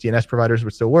 and most DNS providers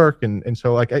would still work, and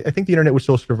so like I think the internet would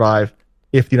still survive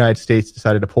if the United States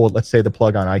decided to pull, let's say, the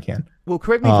plug on ICANN. Well,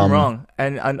 correct me if I'm wrong,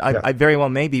 and I very well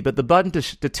may be, but the button to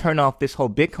turn off this whole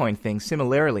Bitcoin thing,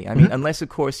 similarly, I mean, unless of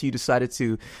course you decided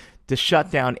to shut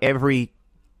down every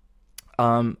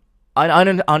I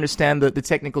don't understand the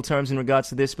technical terms in regards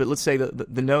to this, but let's say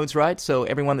the nodes, right? So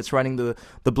everyone that's running the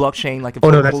blockchain, like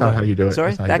no, that's not how you do it.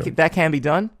 Sorry, that can be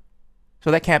done. So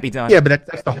that can't be done. Yeah, but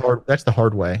that's the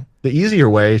hard way. The easier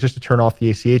way is just to turn off the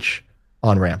ACH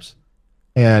on ramps,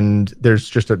 and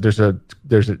there's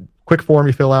a quick form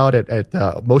you fill out at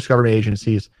most government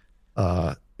agencies.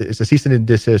 It's a cease and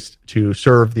desist to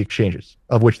serve the exchanges,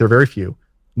 of which there are very few,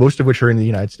 most of which are in the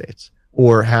United States,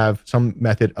 or have some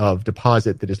method of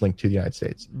deposit that is linked to the United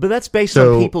States. But that's based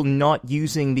on people not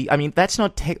using the... I mean, that's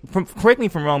not... correct me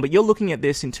if I'm wrong, but you're looking at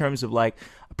this in terms of like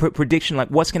prediction, like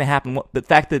what's going to happen, the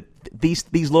fact that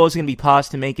these laws are going to be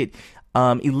passed to make it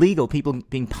illegal, people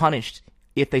being punished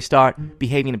if they start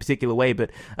behaving in a particular way.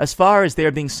 But as far as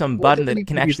there being some button that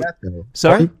can actually...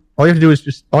 Sorry? All you have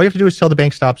to do is tell the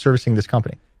bank stop servicing this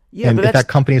company. Yeah, and if that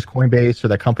company is Coinbase or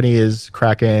that company is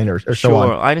Kraken or so on.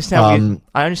 Sure, I understand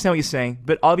what you're saying,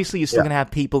 but obviously you're still going to have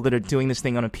people that are doing this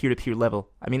thing on a peer-to-peer level.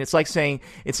 I mean, it's like saying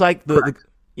the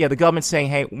government saying,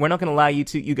 "Hey, we're not going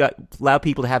to allow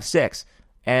people to have sex,"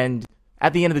 and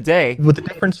at the end of the day, with the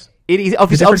difference, it is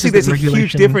obviously there's a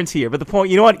huge difference here. But the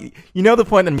point, the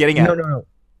point that I'm getting at. No.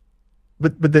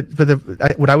 But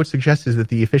what I would suggest is that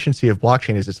the efficiency of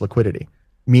blockchain is its liquidity,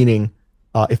 meaning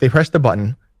if they press the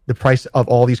button, the price of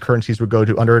all these currencies would go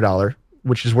to under $1,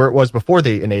 which is where it was before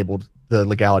they enabled the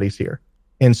legalities here.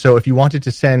 And so if you wanted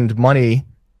to send money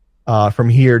from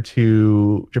here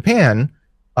to Japan,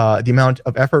 the amount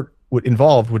of effort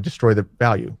would destroy the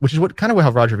value, which is what kind of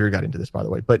how Roger Ver got into this, by the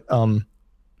way. But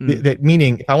that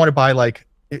meaning, if I want to buy like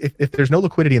if there's no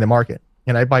liquidity in the market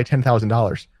and I buy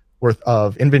 $10,000 worth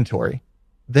of inventory,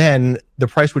 then the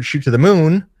price would shoot to the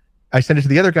moon. I send it to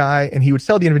the other guy, and he would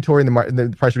sell the inventory, and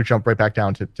the price would jump right back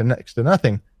down to next to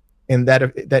nothing. And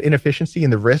that inefficiency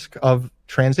and the risk of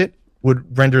transit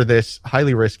would render this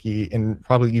highly risky and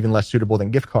probably even less suitable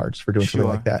than gift cards for doing something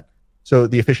like that. So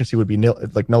the efficiency would be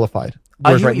nullified.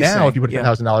 Whereas right now, if you put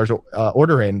 $10,000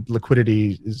 order in,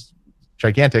 liquidity is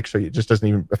gigantic, so it just doesn't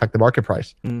even affect the market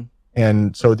price.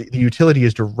 And so the utility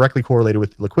is directly correlated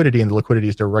with liquidity, and the liquidity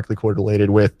is directly correlated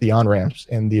with the on-ramps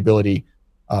and the ability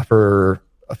for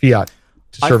a fiat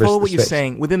to service. I follow what space. You're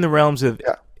saying. Within the realms of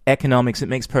economics, it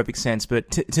makes perfect sense.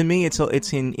 But to me,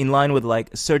 it's in line with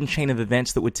like a certain chain of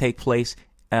events that would take place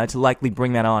to likely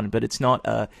bring that on. But it's not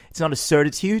a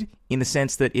certitude in the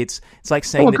sense that it's like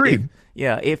saying agreed.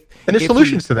 that if and there's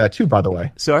solutions to that too, by the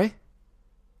way. Sorry?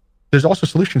 There's also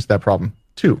solutions to that problem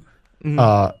too.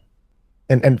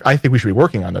 And I think we should be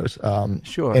working on those.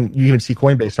 Sure. And you even see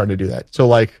Coinbase starting to do that. So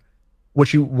like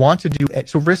what you want to do,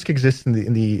 so risk exists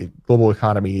in the global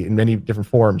economy in many different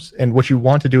forms. And what you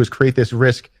want to do is create this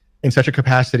risk in such a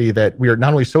capacity that we are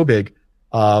not only so big,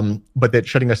 but that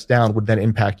shutting us down would then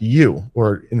impact you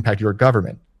or impact your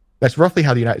government. That's roughly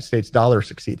how the United States dollar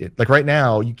succeeded. Like right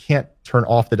now, you can't turn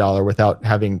off the dollar without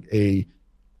having a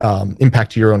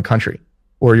impact to your own country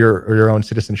or your own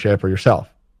citizenship or yourself.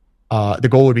 The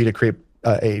goal would be to create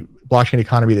a blockchain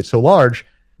economy that's so large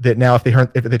that now if they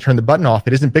turn the button off,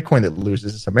 it isn't Bitcoin that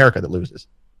loses, it's America that loses.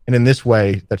 And in this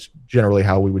way, that's generally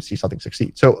how we would see something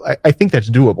succeed. So I think that's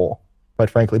doable,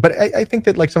 quite frankly. But I think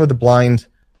that like some of the blind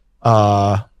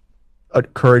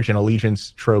courage and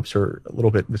allegiance tropes are a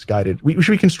little bit misguided. We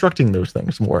should be constructing those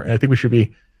things more. And I think we should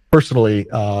be personally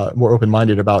more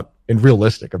open-minded about and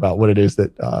realistic about what it is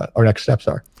that our next steps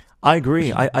are. I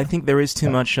agree. I think there is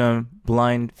too much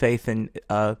blind faith and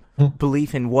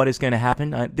belief in what is going to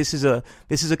happen. This is a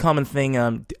common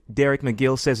thing. Derek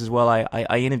McGill says as well.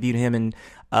 I interviewed him, and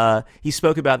he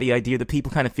spoke about the idea that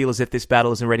people kind of feel as if this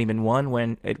battle has already been won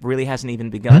when it really hasn't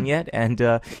even begun yet. And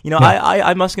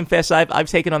I must confess I've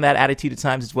taken on that attitude at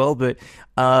times as well. But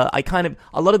a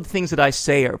lot of the things that I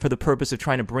say are for the purpose of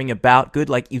trying to bring about good.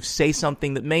 Like you say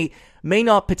something that may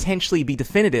not potentially be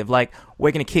definitive, like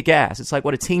we're going to kick ass. It's like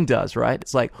what a team does, right?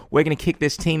 It's like we're going to kick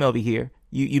this team over here.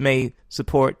 You may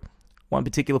support one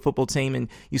particular football team and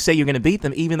you say you're going to beat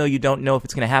them even though you don't know if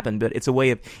it's going to happen, but it's a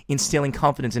way of instilling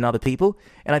confidence in other people.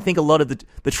 And I think a lot of the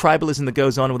tribalism that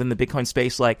goes on within the Bitcoin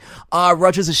space, like,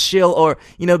 Roger's a shill, or,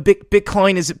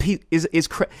 Bitcoin is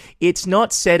it's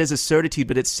not said as a certitude,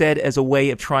 but it's said as a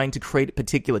way of trying to create a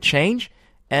particular change.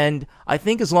 And I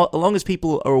think as long as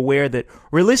people are aware that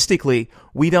realistically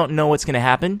we don't know what's going to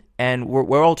happen, and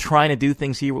we're all trying to do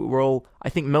things here. I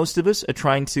think most of us are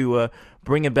trying to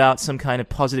bring about some kind of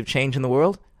positive change in the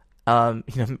world.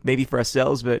 Maybe for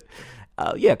ourselves, but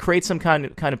create some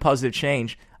kind of positive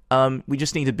change. We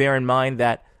just need to bear in mind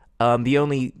that the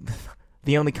only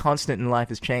constant in life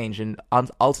is change, and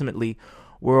ultimately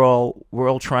we're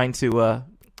all trying to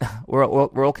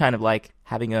we're all kind of like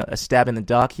having a stab in the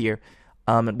dark here.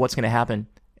 And what's going to happen,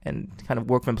 and kind of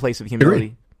work from a place of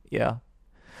humility. Yeah.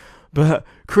 But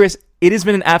Chris, it has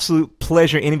been an absolute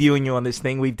pleasure interviewing you on this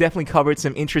thing. We've definitely covered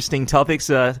some interesting topics,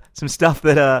 some stuff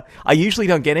that I usually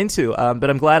don't get into, but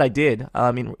I'm glad I did.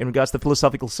 In regards to the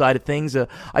philosophical side of things,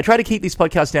 I try to keep these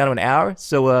podcasts down to an hour,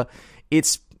 so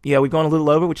we've gone a little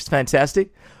over, which is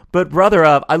fantastic. But brother,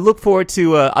 I look forward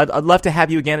to. I'd love to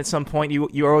have you again at some point.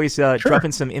 You're always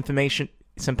dropping some information,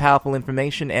 some powerful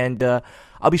information, and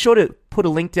I'll be sure to put a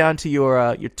link down to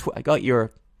your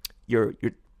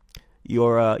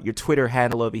Twitter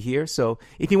handle over here. So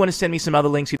if you want to send me some other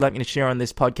links you'd like me to share on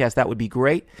this podcast, that would be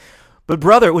great. But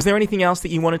brother, was there anything else that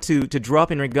you wanted to drop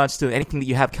in regards to anything that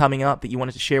you have coming up that you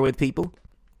wanted to share with people?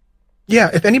 Yeah,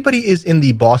 if anybody is in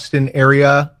the Boston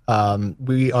area,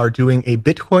 we are doing a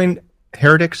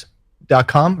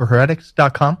BitcoinHeretics.com or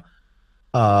heretics.com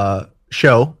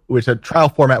show, which is a trial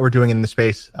format we're doing in the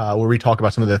space where we talk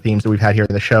about some of the themes that we've had here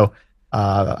in the show.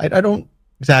 I don't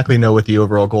exactly know what the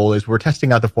overall goal is. We're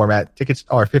testing out the format. Tickets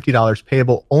are $50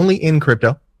 payable only in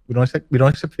crypto. We don't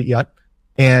accept fiat.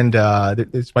 And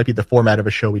this might be the format of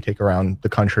a show we take around the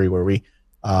country where we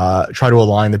try to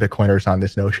align the Bitcoiners on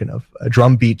this notion of a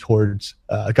drumbeat towards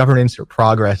governance or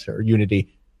progress or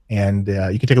unity. And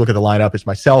you can take a look at the lineup. It's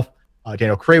myself,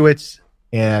 Daniel Krawitz,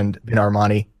 and Vin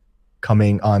Armani,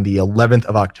 coming on the 11th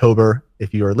of October.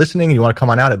 If you are listening and you want to come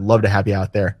on out, I'd love to have you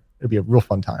out there. It'll be a real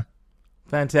fun time.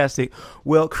 Fantastic.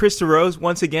 Well, Chris DeRose,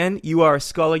 once again, you are a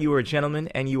scholar, you are a gentleman,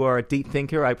 and you are a deep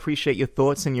thinker. I appreciate your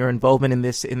thoughts and your involvement in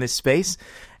this space.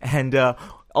 And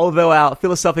although our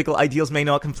philosophical ideals may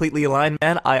not completely align,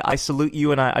 man, I salute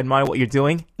you and I admire what you're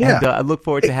doing. Yeah. And I look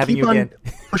forward to having you again.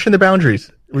 Pushing the boundaries.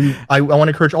 I want to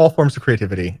encourage all forms of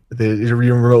creativity that is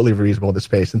remotely reasonable in the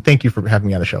space. And thank you for having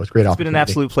me on the show. It's a great opportunity. It's been an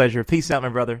absolute pleasure. Peace out, my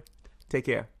brother. Take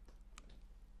care.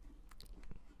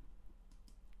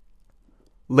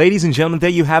 Ladies and gentlemen, there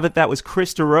you have it. That was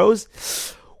Chris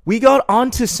DeRose. We got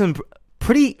onto some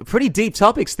pretty deep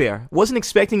topics there. Wasn't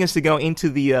expecting us to go into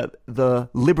the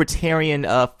libertarian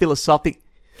philosophic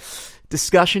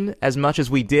discussion as much as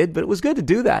we did, but it was good to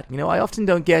do that. You know, I often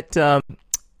don't get to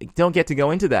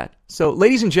go into that. So,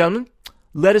 ladies and gentlemen,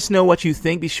 let us know what you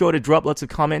think. Be sure to drop lots of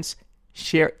comments.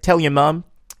 Share, tell your mom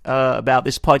about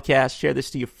this podcast. Share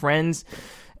this to your friends,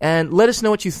 and let us know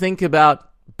what you think about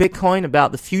Bitcoin,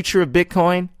 about the future of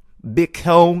Bitcoin. Let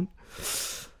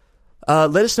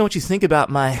us know what you think about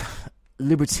my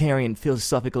libertarian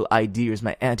philosophical ideas,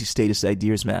 my anti-status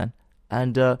ideas, man.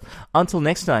 And until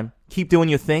next time, keep doing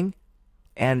your thing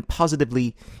and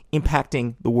positively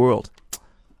impacting the world.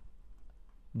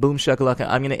 Boom shakalaka.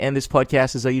 I'm going to end this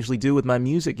podcast as I usually do with my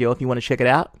music, yo. If you want to check it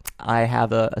out, I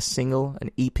have a single, an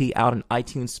EP out on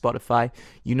iTunes, Spotify.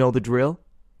 You know the drill.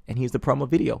 And here's the promo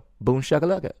video. Boom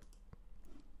shakalaka.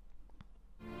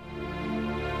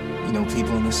 You know,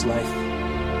 people in this life,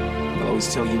 they'll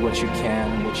always tell you what you can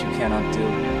and what you cannot do.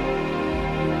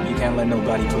 You can't let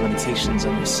nobody put limitations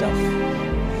on yourself.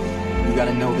 You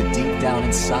gotta know that deep down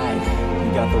inside,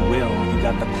 you got the will, you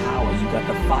got the power, you got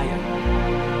the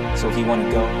fire. So if you wanna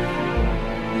go,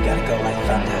 you gotta go like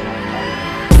thunder.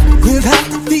 We've had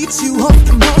to beat you up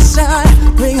from your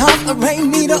side. Bring up the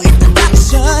rain, need no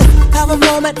introduction. Have a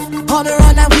moment, ponder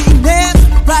on our weakness.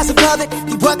 Rise above it,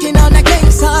 keep working on that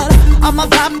game, son. I'm a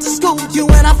vibe to school, you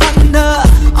and I thunder.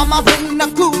 I'm a ring,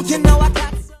 I'm cool, you know I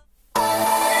got some.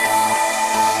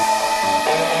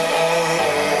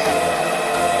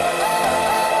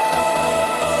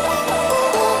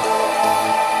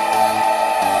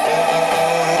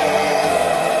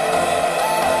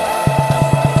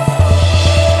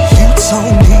 You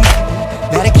told me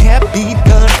that it can't be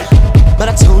done, but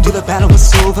I told you the battle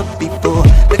was over before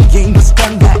the game was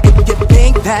done. That if you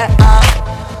think that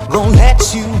I'm gonna let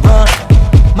you run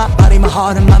my body, my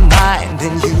heart, and my mind,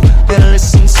 then you better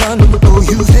listen, son. Oh,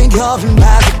 you think you're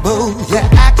invaluable, yeah,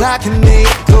 act like an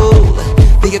eagle.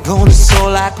 Think you're gonna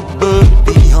soar like a bird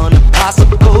beyond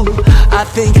impossible. I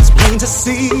think it's plain to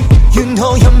see, you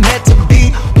know you're meant to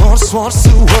be. Once to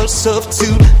world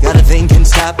substitute, gotta think and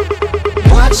stop.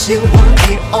 What you want,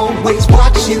 you always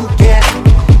what you get.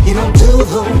 You don't do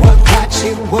the work right,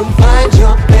 you won't find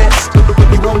your best.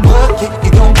 You won't work it,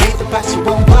 you gon' pay the price. You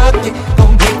won't work it,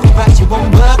 gon' pay the price. You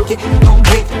won't work it, gon'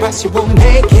 pay the price. You won't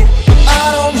make it.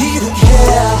 I don't even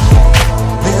care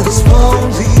where this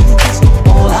road leads.